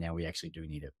 okay, now we actually do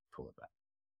need to pull it back.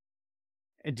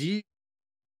 And do you,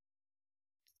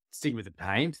 sticking with the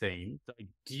pain thing, like,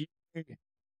 do you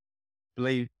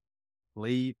believe,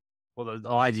 or the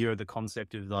idea of the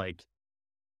concept of like,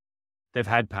 they've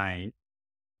had pain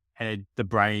and the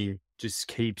brain just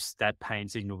keeps that pain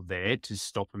signal there to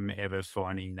stop them ever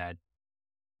finding that,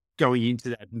 going into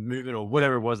that movement or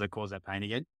whatever it was that caused that pain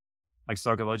again? Like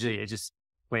psychologically, it just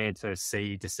plants a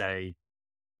seed to say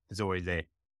it's always there.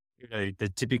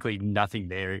 There's typically nothing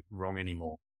there wrong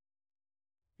anymore.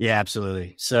 Yeah,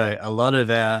 absolutely. So a lot of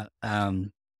our,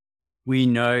 we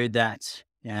know that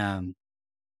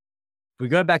we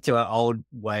go back to our old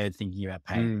way of thinking about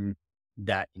pain,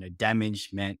 that, damage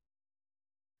meant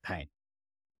pain.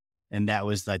 And that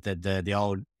was like the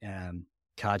old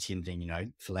cartoon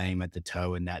thing, flame at the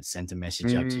toe, and that sent a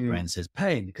message up to your brain that says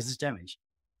pain because it's damage.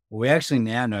 Well, we actually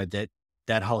now know that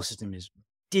that whole system is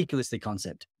ridiculously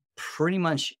concept. Pretty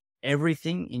much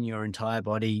everything in your entire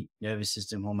body, nervous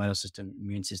system, hormonal system,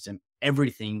 immune system,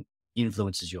 everything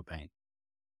influences your pain.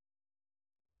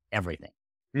 Everything.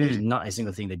 There's not a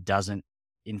single thing that doesn't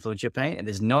influence your pain, and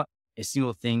there's not a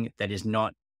single thing that is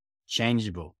not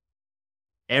changeable.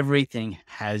 Everything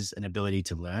has an ability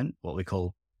to learn, what we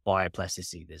call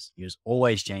bioplasticity. It's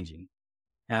always changing.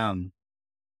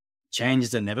 Change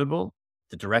is inevitable.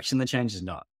 The direction of the change is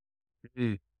not.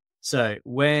 So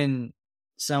when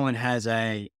someone has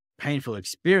a painful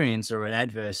experience or an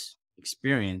adverse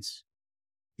experience,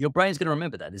 your brain's going to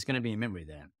remember that. There's going to be a memory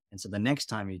there. And so the next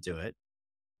time you do it,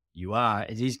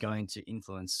 it is going to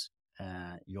influence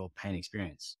your pain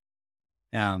experience.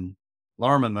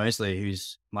 Lorimer Mosley,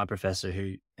 who's my professor,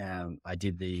 who I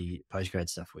did the postgrad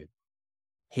stuff with,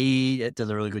 he does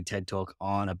a really good TED talk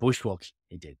on a bushwalk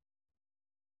he did.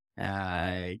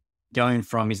 Going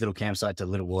from his little campsite to a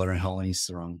little watering hole in his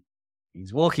sarong.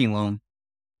 He's walking along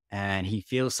and he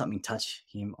feels something touch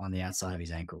him on the outside of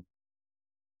his ankle.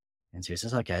 And so he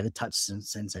says, okay, the touch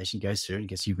sensation goes through and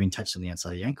gets you've been touched on the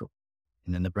outside of the ankle.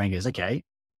 And then the brain goes, okay,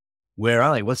 where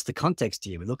are they? What's the context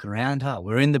here? We're looking around.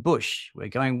 We're in the bush. We're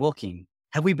going walking.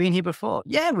 Have we been here before?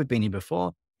 Yeah, we've been here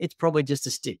before. It's probably just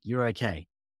a stick. You're okay.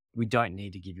 We don't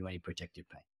need to give you any protective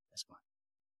pain. That's fine.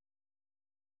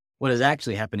 What has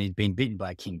actually happened, he's been bitten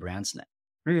by a king brown snake.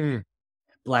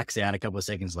 Blacks out a couple of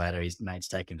seconds later. His mates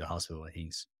take him to hospital.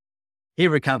 He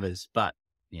recovers, but,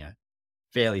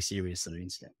 fairly serious sort of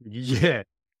incident. Yeah.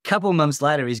 Couple of months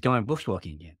later, he's going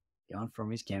bushwalking again, going from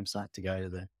his campsite to go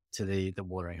to the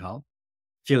watering hole.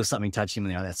 Feels something touch him on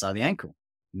the other side of the ankle.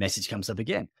 Message comes up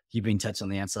again. You've been touched on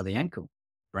the outside of the ankle.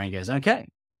 Brain goes, okay.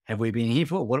 Have we been here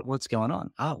before? What's going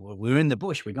on? Oh, well, we're in the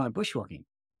bush. We're going bushwalking.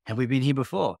 Have we been here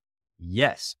before?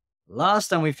 Yes. Last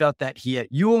time we felt that here,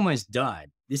 you almost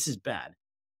died. This is bad.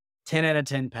 10 out of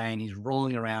 10 pain. He's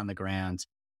rolling around the ground,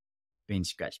 being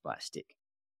scratched by a stick.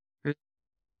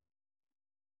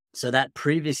 So that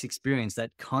previous experience,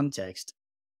 that context,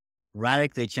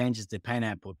 radically changes the pain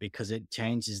output because it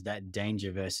changes that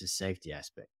danger versus safety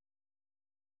aspect.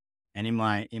 And in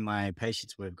my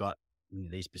patients, we've got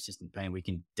these persistent pain. We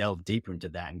can delve deeper into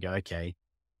that and go, okay,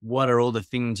 what are all the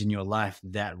things in your life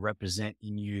that represent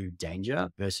in you danger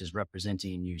versus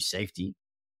representing in you safety?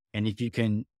 And if you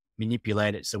can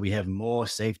manipulate it so we have more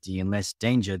safety and less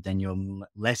danger, then you're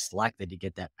less likely to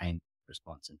get that pain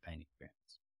response and pain experience.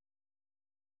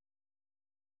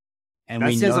 And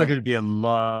that sounds like it'd be a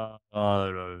lot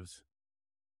of,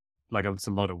 it's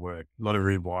a lot of work, a lot of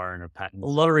rewiring of patterns. A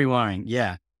lot of rewiring,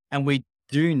 yeah. And we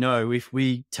do know if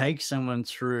we take someone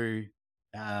through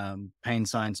pain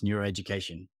science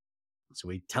neuroeducation, so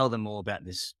we tell them all about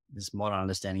this modern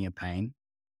understanding of pain,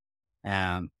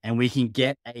 and we can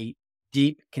get a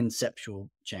deep conceptual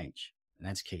change. And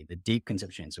that's key, the deep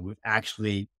conceptual change. So we've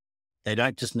actually, they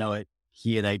don't just know it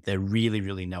here, they really,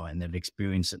 really know it and they've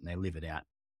experienced it and they live it out.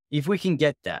 If we can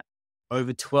get that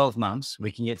over 12 months, we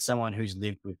can get someone who's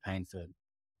lived with pain for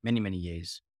many, many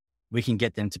years. We can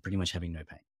get them to pretty much having no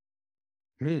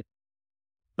pain.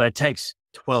 But it takes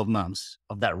 12 months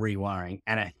of that rewiring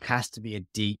and it has to be a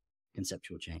deep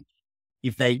conceptual change.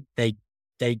 If they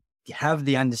have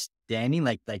the understanding,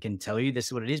 like they can tell you this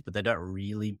is what it is, but they don't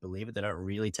really believe it, they don't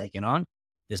really take it on,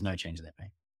 there's no change in their pain.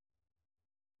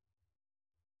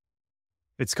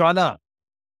 It's kind of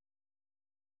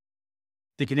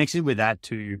the connection with that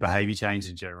to behavior change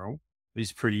in general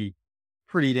is pretty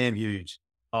damn huge.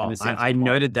 Oh, I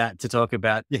noted that to talk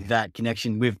about that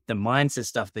connection with the mindset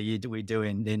stuff that we do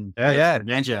in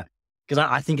adventure, because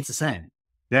I think it's the same.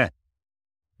 Yeah,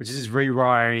 which is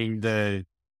rewiring the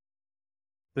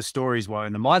stories. Well,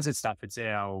 in the mindset stuff, it's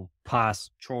our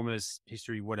past traumas,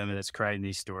 history, whatever that's creating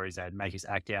these stories that make us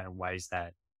act out in ways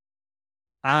that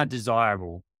aren't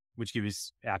desirable, which give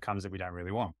us outcomes that we don't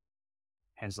really want.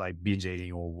 Hence like binge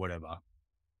eating or whatever.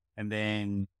 And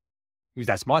then, because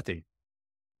that's my thing.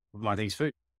 My thing's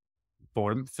food.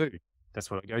 Boredom, food.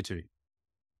 That's what I go to.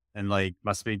 And like,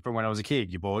 must have been from when I was a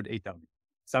kid. You're bored, eat them.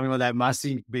 Something like that must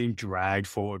have been dragged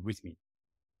forward with me.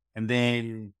 And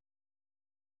then,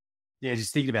 yeah,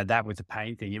 just thinking about that with the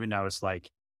pain thing, even though it's like,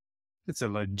 it's a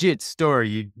legit story.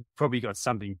 You probably got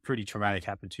something pretty traumatic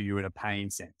happen to you in a pain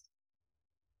sense.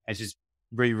 It's just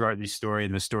rewrote this story,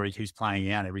 and the story keeps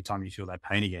playing out every time you feel that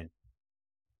pain again.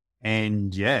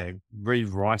 And yeah,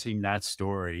 rewriting that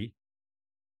story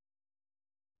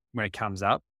when it comes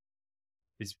up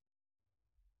is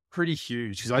pretty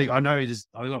huge. Because I know there's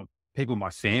a lot of people in my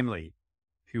family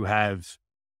who have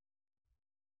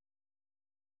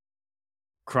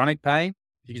chronic pain,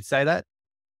 if you could say that,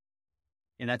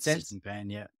 in that sense. Persistent pain,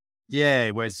 yeah.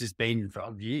 Yeah, where it's just been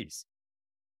for years.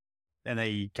 And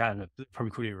they kind of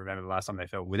probably couldn't even remember the last time they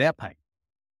felt without pain.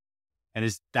 And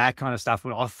it's that kind of stuff.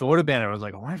 When I thought about it, I was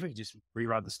like, why don't we just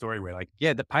rewrite the story where like,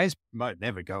 yeah, the pain might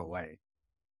never go away.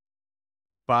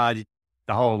 But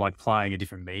the whole like applying a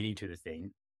different meaning to the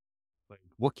thing, like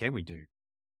what can we do?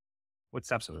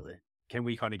 What's absolutely, can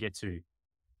we kind of get to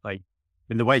like,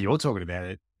 in the way you're talking about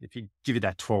it, if you give it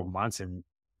that 12 months and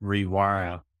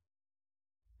rewire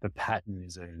the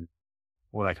patterns and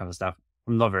all that kind of stuff.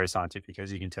 I'm not very scientific,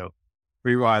 as you can tell.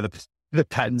 Rewire the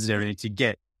patterns and everything to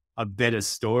get a better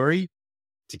story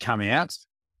to come out.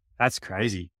 That's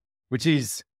crazy. Which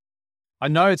is, I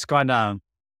know it's kind of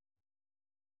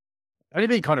only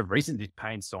been kind of recent, this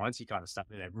pain sciencey kind of stuff.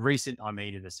 You know, recent, I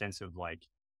mean, in the sense of like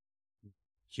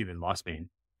human lifespan.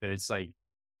 But it's like,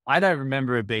 I don't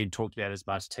remember it being talked about as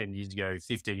much 10 years ago,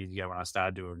 15 years ago when I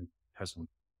started doing personal.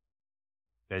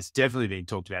 But it's definitely been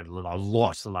talked about a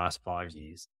lot the last 5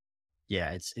 years.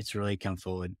 Yeah, it's really come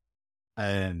forward.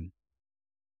 I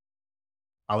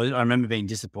remember being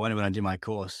disappointed when I did my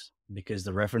course because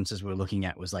the references we're looking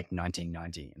at was like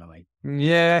 1990, and I'm like,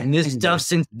 Yeah, and this stuff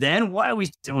since then, why are we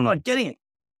still not getting it?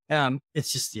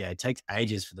 It's just, yeah, it takes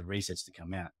ages for the research to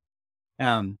come out.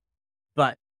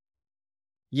 But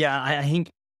yeah, I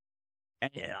think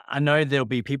I know there'll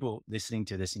be people listening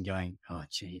to this and going, oh,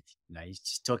 gee, you know, he's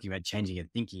just talking about changing your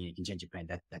thinking. You can change your pain.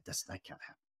 That can't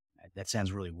happen. That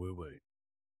sounds really woo woo.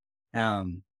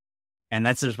 And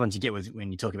that's the response you get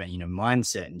when you talk about, you know,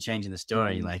 mindset and changing the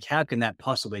story. Like, how can that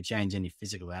possibly change any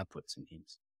physical outputs and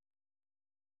things?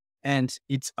 And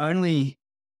it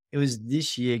was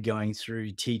this year going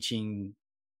through teaching,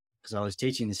 because I was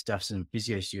teaching this stuff to some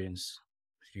physio students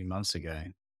a few months ago.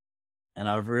 And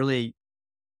I've really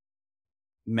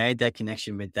made that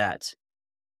connection with that.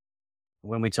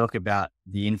 When we talk about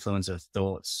the influence of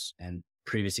thoughts and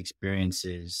previous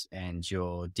experiences and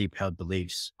your deep held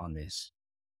beliefs on this,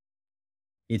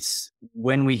 it's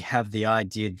when we have the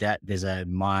idea that there's a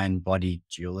mind-body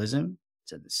dualism,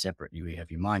 so the separate, you have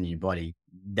your mind and your body,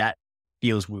 that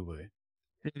feels woo-woo.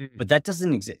 But that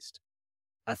doesn't exist.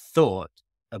 A thought,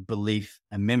 a belief,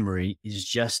 a memory is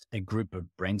just a group of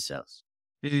brain cells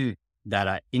that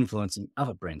are influencing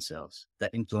other brain cells,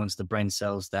 that influence the brain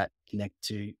cells that connect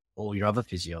to all your other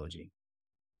physiology.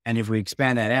 And if we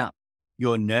expand that out,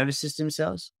 your nervous system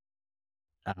cells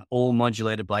are all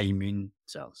modulated by immune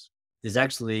cells. There's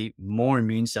actually more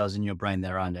immune cells in your brain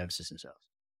than there are nervous system cells,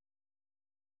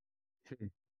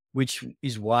 which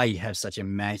is why you have such a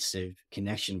massive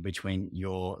connection between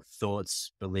your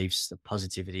thoughts, beliefs, the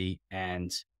positivity,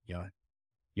 and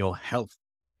your health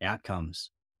outcomes.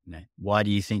 You know, why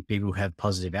do you think people who have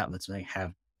positive outlets may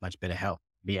have much better health,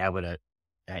 be able to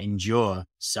endure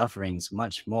sufferings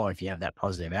much more if you have that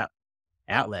positive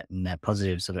outlet and that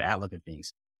positive sort of outlook of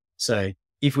things? So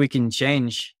if we can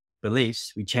change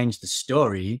beliefs, we change the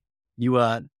story, you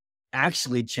are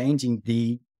actually changing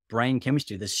the brain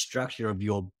chemistry, the structure of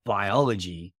your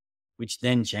biology, which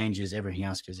then changes everything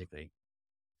else physically.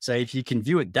 So if you can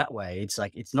view it that way, it's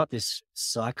like, it's not this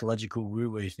psychological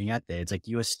woo-woo thing out there. It's like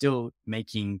you are still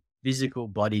making physical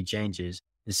body changes,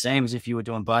 the same as if you were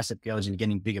doing bicep curls and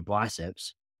getting bigger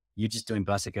biceps. You're just doing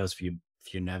bicep curls for your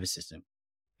nervous system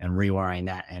and rewiring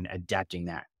that and adapting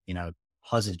that in a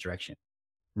positive direction.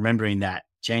 Remembering that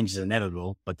change is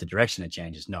inevitable, but the direction of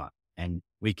change is not. And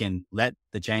we can let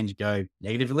the change go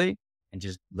negatively and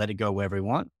just let it go wherever we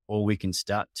want, or we can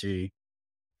start to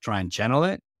try and channel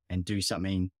it and do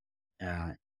something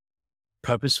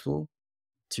purposeful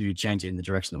to change it in the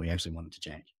direction that we actually want it to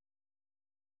change.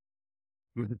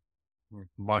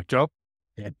 Mic drop.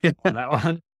 Yeah. On that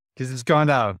one. Because it's kind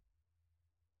of,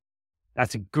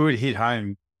 that's a good hit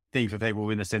home thing for people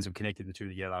in the sense of connecting the two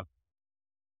together.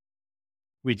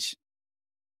 Which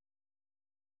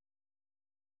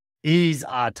is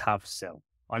a tough sell.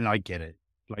 And I get it.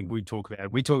 Like we talk about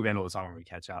it all the time when we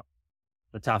catch up.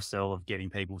 The tough sell of getting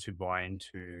people to buy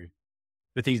into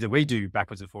the things that we do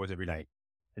backwards and forwards every day.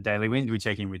 The daily wins we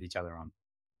check in with each other on,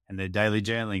 and the daily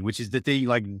journaling, which is the thing.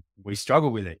 Like we struggle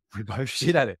with it. We both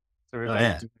shit at it. So we're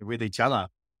both doing it with each other.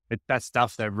 But that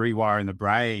stuff that rewiring the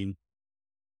brain,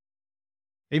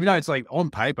 even though it's like on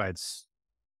paper, it's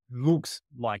looks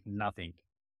like nothing,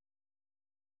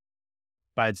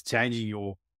 but it's telling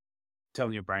your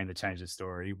brain to change the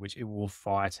story, which it will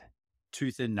fight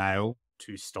tooth and nail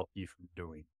to stop you from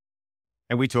doing.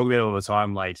 And we talk about it all the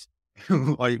time. Like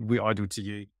I do to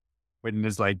you when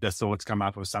there's like the thoughts come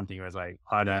up or something where it's like,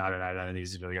 I don't think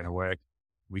this is really going to work.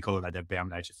 We call it like the bound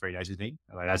nature, 3 days thing.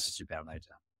 Like, that's just your bound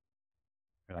nature.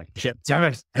 We're like, yep, damn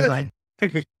it. And like,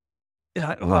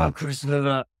 oh, Chris,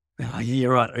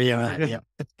 you're right. Yeah.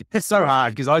 It's so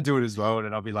hard because I do it as well.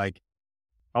 And I'll be like,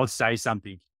 I'll say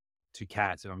something to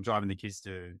Kat and I'm driving the kids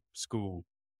to school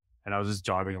and I was just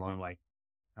driving along like,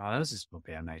 oh, that's just not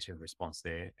bound nature response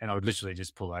there. And I would literally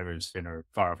just pull over and spin her,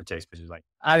 fire off a text message like,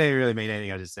 I didn't really mean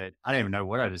anything I just said. I don't even know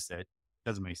what I just said.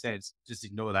 Doesn't make sense. Just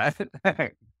ignore that.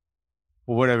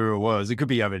 Or whatever it was. It could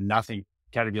be over nothing.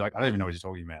 Kat would be like, I don't even know what you're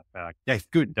talking about. They're like, yeah,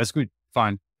 good. That's good.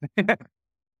 Fine.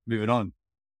 Moving on.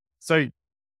 So,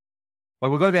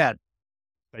 like, we've got about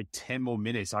like 10 more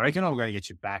minutes. I reckon I'm going to get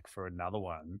you back for another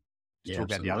one to talk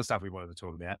about the other stuff we wanted to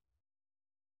talk about.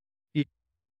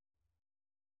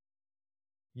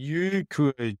 You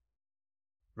could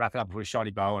wrap it up with a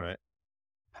shiny bow on it.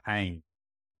 Pain.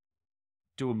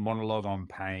 Do a monologue on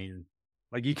pain.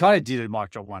 Like you kind of did a mic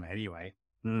drop one anyway.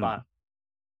 But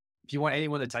if you want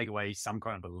anyone to take away some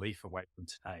kind of belief away from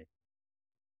today,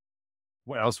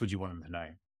 what else would you want them to know?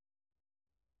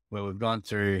 Well, we've gone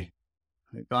through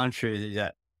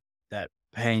that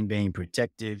pain being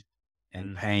protective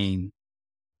and pain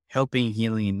helping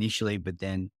healing initially, but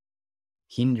then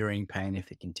hindering pain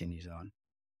if it continues on.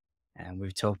 And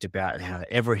we've talked about how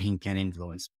everything can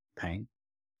influence pain,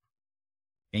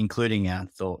 including our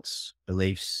thoughts,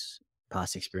 beliefs,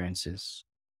 past experiences,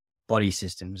 body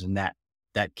systems, and that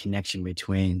connection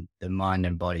between the mind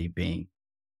and body being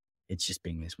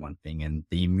this one thing, and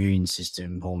the immune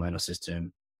system, hormonal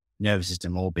system, nervous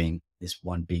system, all being this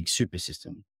one big super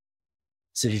system.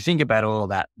 So if you think about all of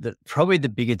that, probably the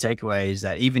bigger takeaway is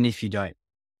that even if you don't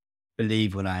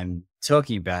believe what I'm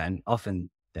talking about, and often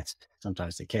that's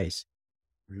sometimes the case,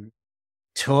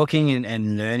 talking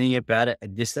and learning about it,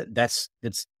 that's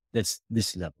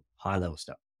this level, high level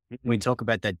stuff. When we talk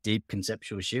about that deep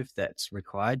conceptual shift that's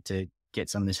required to get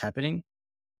some of this happening,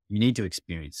 you need to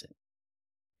experience it.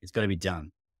 It's got to be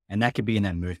done. And that could be in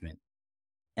that movement.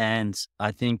 And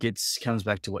I think it comes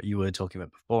back to what you were talking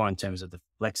about before in terms of the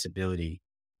flexibility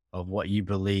of what you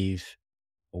believe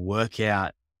a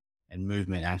workout and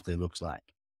movement actually looks like.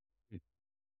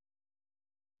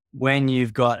 When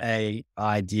you've got a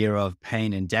idea of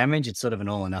pain and damage, it's sort of an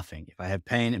all or nothing. If I have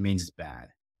pain, it means it's bad.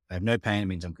 If I have no pain, it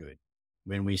means I'm good.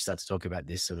 When we start to talk about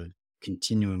this sort of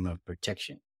continuum of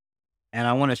protection. And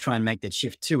I want to try and make that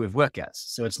shift too with workouts.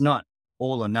 So it's not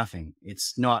all or nothing.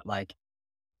 It's not like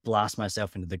blast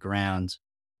myself into the ground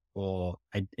or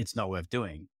it's not worth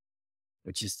doing,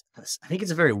 which is, I think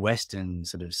it's a very Western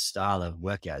sort of style of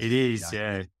workout. It is,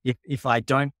 yeah. If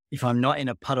I'm not in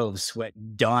a puddle of sweat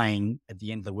dying at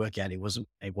the end of the workout, it wasn't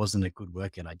a good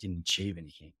workout. I didn't achieve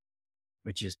anything,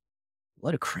 which is a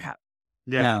lot of crap.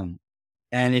 Yeah.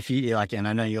 And if you like, and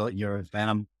I know you're a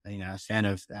fan, a fan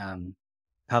of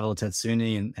Pavel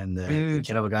Tatsuni and the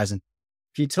kettlebell guys. And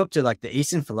if you talk to like the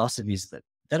Eastern philosophies, that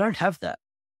they don't have that.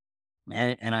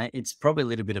 And it's probably a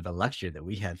little bit of a luxury that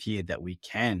we have here, that we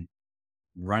can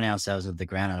run ourselves at the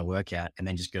ground on a workout and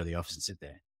then just go to the office and sit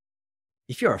there.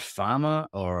 If you're a farmer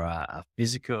or a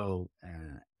physical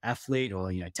athlete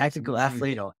or, tactical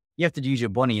athlete, or you have to use your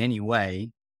body in any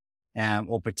way,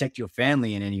 or protect your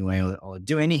family in any way, or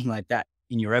do anything like that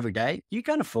in your everyday, you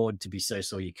can't afford to be so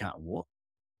sore you can't walk.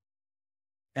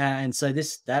 And so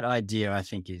that idea, I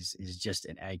think, is just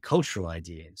a cultural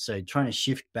idea. So trying to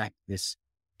shift back this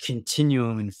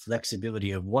continuum and flexibility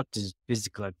of what does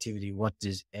physical activity, what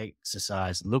does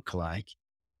exercise look like,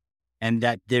 and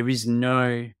that there is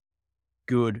no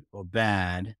good or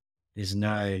bad. There's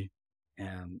no,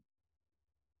 I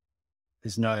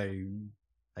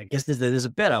guess there's a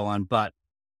better one, but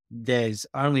there's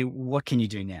only what can you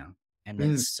do now? And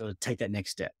let's sort of take that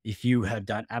next step. If you have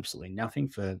done absolutely nothing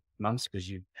for months because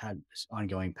you've had this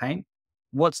ongoing pain,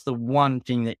 what's the one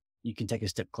thing that you can take a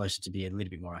step closer to be a little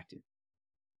bit more active?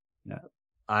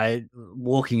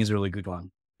 Walking is a really good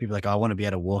one. People are like, I want to be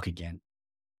able to walk again.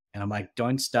 And I'm like,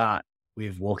 don't start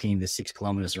with walking the 6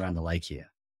 kilometers around the lake here.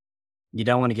 You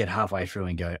don't want to get halfway through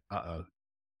and go, uh-oh,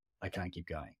 I can't keep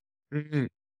going. Mm-hmm.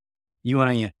 You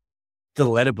want to the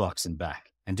letterbox and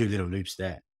back and do little loops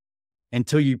there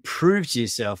until you prove to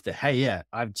yourself that, hey, yeah,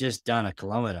 I've just done a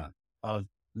kilometer of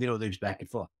little loops back and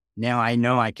forth. Now I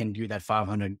know I can do that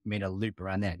 500-meter loop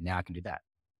around there. Now I can do that.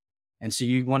 And so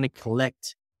you want to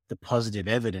collect the positive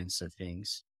evidence of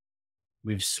things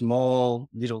with small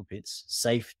little bits,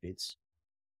 safe bits.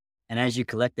 And as you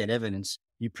collect that evidence,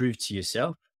 you prove to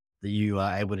yourself that you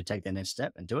are able to take that next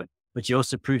step and do it. But you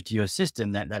also prove to your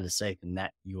system that that is safe and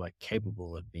that you are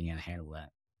capable of being able to handle that.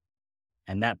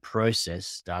 And that process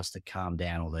starts to calm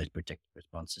down all those protective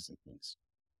responses and things.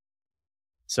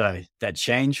 So that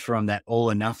change from that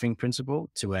all or nothing principle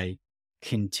to a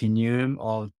continuum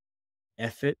of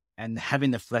effort and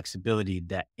having the flexibility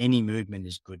that any movement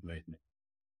is good movement.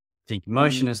 Think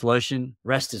motion is lotion,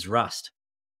 rest is rust.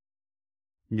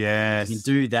 Yes. If you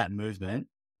do that movement,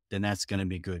 then that's going to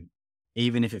be good.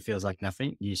 Even if it feels like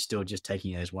nothing, you're still just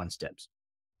taking those one steps.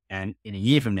 And in a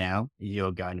year from now,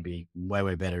 you're going to be way,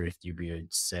 way better if you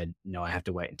said, no, I have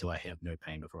to wait until I have no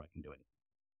pain before I can do it.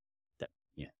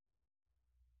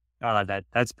 I like that.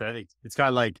 That's perfect. It's kind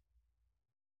of like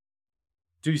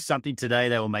do something today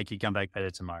that will make you come back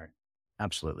better tomorrow.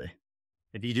 Absolutely.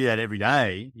 If you do that every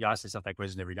day, you ask yourself that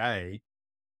question every day,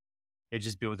 it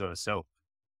just builds on itself.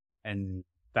 And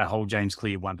that whole James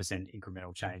Clear 1%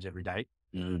 incremental change every day,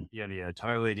 you're in a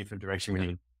totally different direction when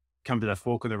you come to the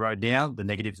fork of the road now, the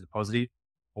negative to the positive,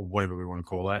 or whatever we want to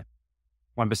call it.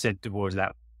 1% towards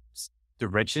that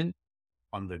direction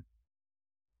on the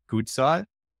good side.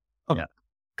 Yeah.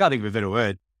 Can't think of a better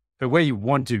word, but where you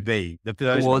want to be,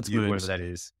 whatever that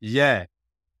is. Yeah.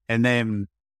 And then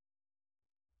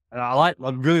I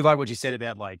really like what you said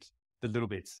about like the little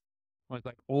bits. Like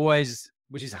always,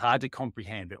 which is hard to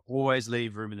comprehend, but always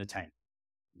leave room in the tank.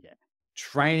 Yeah.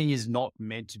 Training is not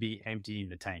meant to be emptying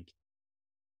the tank.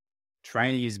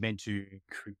 Training is meant to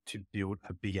build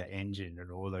a bigger engine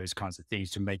and all those kinds of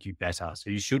things to make you better. So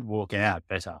you should walk out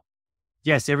better.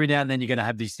 Yes, every now and then you're going to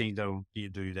have these things that you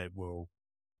do that will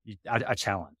a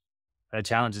challenge. A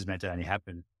challenge is meant to only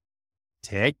happen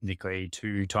technically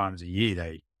 2 times a year.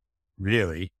 They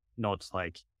really not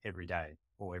like every day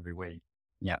or every week.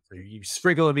 Yeah. So you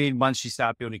sprinkle them in once you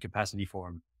start building capacity for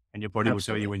them, and your body will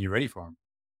tell you when you're ready for them.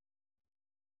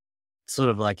 Sort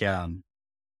of like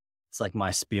it's like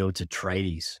my spiel to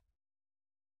tradies.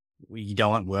 You don't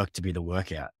want work to be the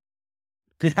workout.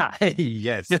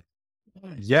 Yes.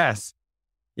 Yes.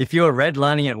 If you're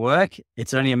redlining at work,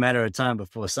 it's only a matter of time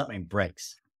before something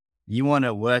breaks. You want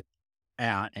to work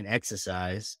out and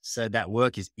exercise so that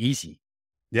work is easy.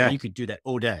 Yeah. You could do that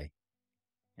all day.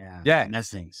 Yeah. And that's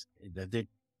things. The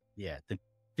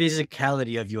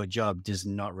physicality of your job does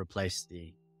not replace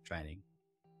the training.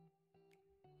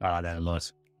 I like that a lot.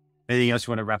 Anything else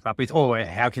you want to wrap up with? Or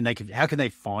how can they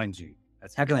find you?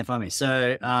 How can they find me?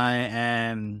 So I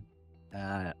am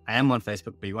on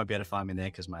Facebook, but you won't be able to find me there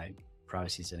because my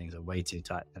privacy settings are way too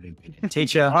tight. Having been a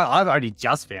teacher, I've already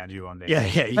just found you on there.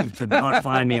 Yeah, you cannot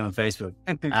find me on Facebook.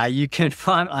 You can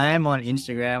find. I am on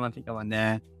Instagram. I think I'm on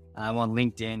there. I'm on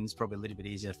LinkedIn. It's probably a little bit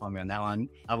easier to find me on that one.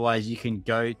 Otherwise, you can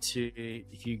go to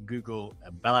if you Google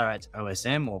Ballarat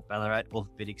OSM or Ballarat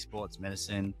Orthopedic Sports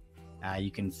Medicine.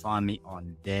 You can find me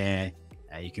on there.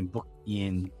 You can book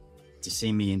in to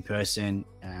see me in person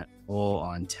or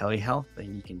on telehealth,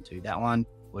 and you can do that one.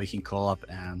 Or you can call up.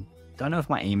 Don't know if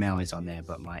my email is on there,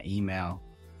 but my email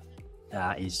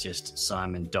is just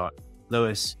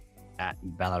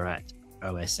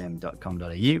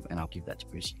simon.lewis@ballaratosm.com.au, and I'll give that to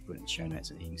Bruce. Put in show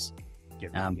notes and things.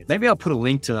 Maybe I'll put a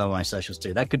link to my socials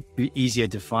too. That could be easier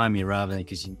to find me rather than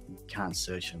because you can't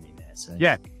search for me there. So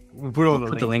yeah, we'll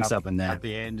put the links up in there at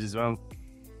the end as well.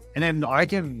 And then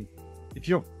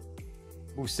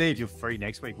we'll see if you're free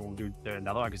next week. We'll do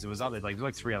another one because there was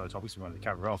like 3 other topics we wanted to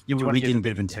cover off. Yeah, we did a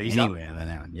bit of a teaser anyway.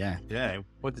 Yeah.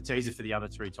 What the teaser for the other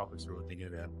 3 topics we were thinking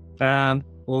about?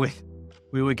 Well,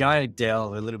 we were going to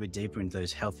delve a little bit deeper into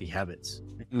those healthy habits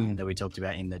that we talked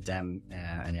about in the dam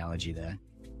analogy there,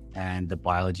 and the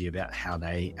biology about how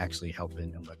they actually help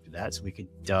and work with that. So we could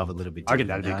delve a little bit deeper. I think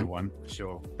that'd be a good one, for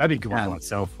sure. That'd be a good one by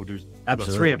itself. We'll do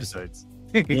absolutely 3 episodes.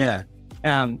 Yeah.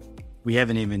 We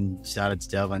haven't even started to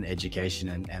delve on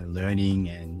education and learning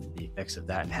and the effects of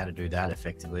that and how to do that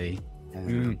effectively.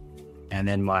 And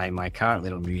then my current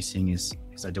little musing is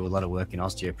because I do a lot of work in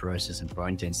osteoporosis and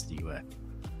bone density work.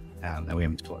 And we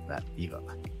haven't taught that either.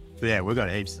 But yeah, we've got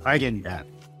heaps.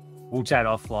 We'll chat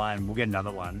offline. We'll get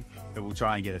another one, but we'll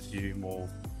try and get a few more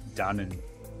done and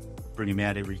bring them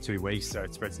out every 2 weeks so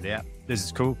it spreads it out. This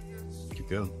is cool. Keep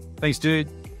going. Thanks, dude.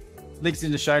 Links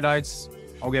in the show notes.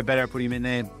 I'll get better at putting them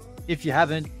in there. If you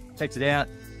haven't, checked it out.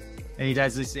 Any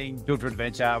days listening, Build for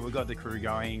Adventure. We've got the crew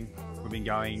going. We've been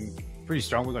going pretty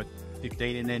strong. We've got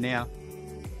 15 in there now.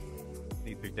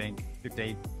 I think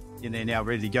 15 in there now,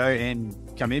 ready to go and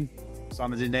come in.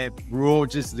 Simon's in there. We're all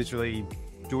just literally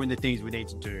doing the things we need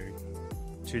to do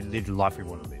to live the life we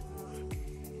want to live.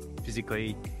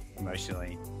 Physically,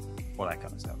 emotionally, all that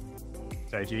kind of stuff.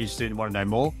 So if you're interested and want to know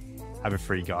more, have a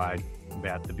free guide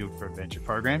about the Build for Adventure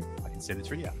program. I can send it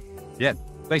through you. Yeah,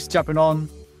 thanks for jumping on.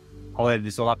 I'll edit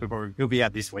this all up. It'll be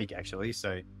out this week, actually.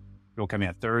 So it'll come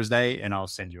out Thursday, and I'll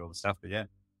send you all the stuff. But yeah,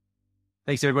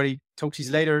 thanks, everybody. Talk to you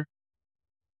later.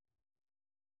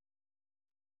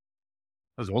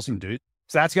 That was awesome, dude.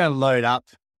 So that's going to load up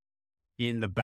in the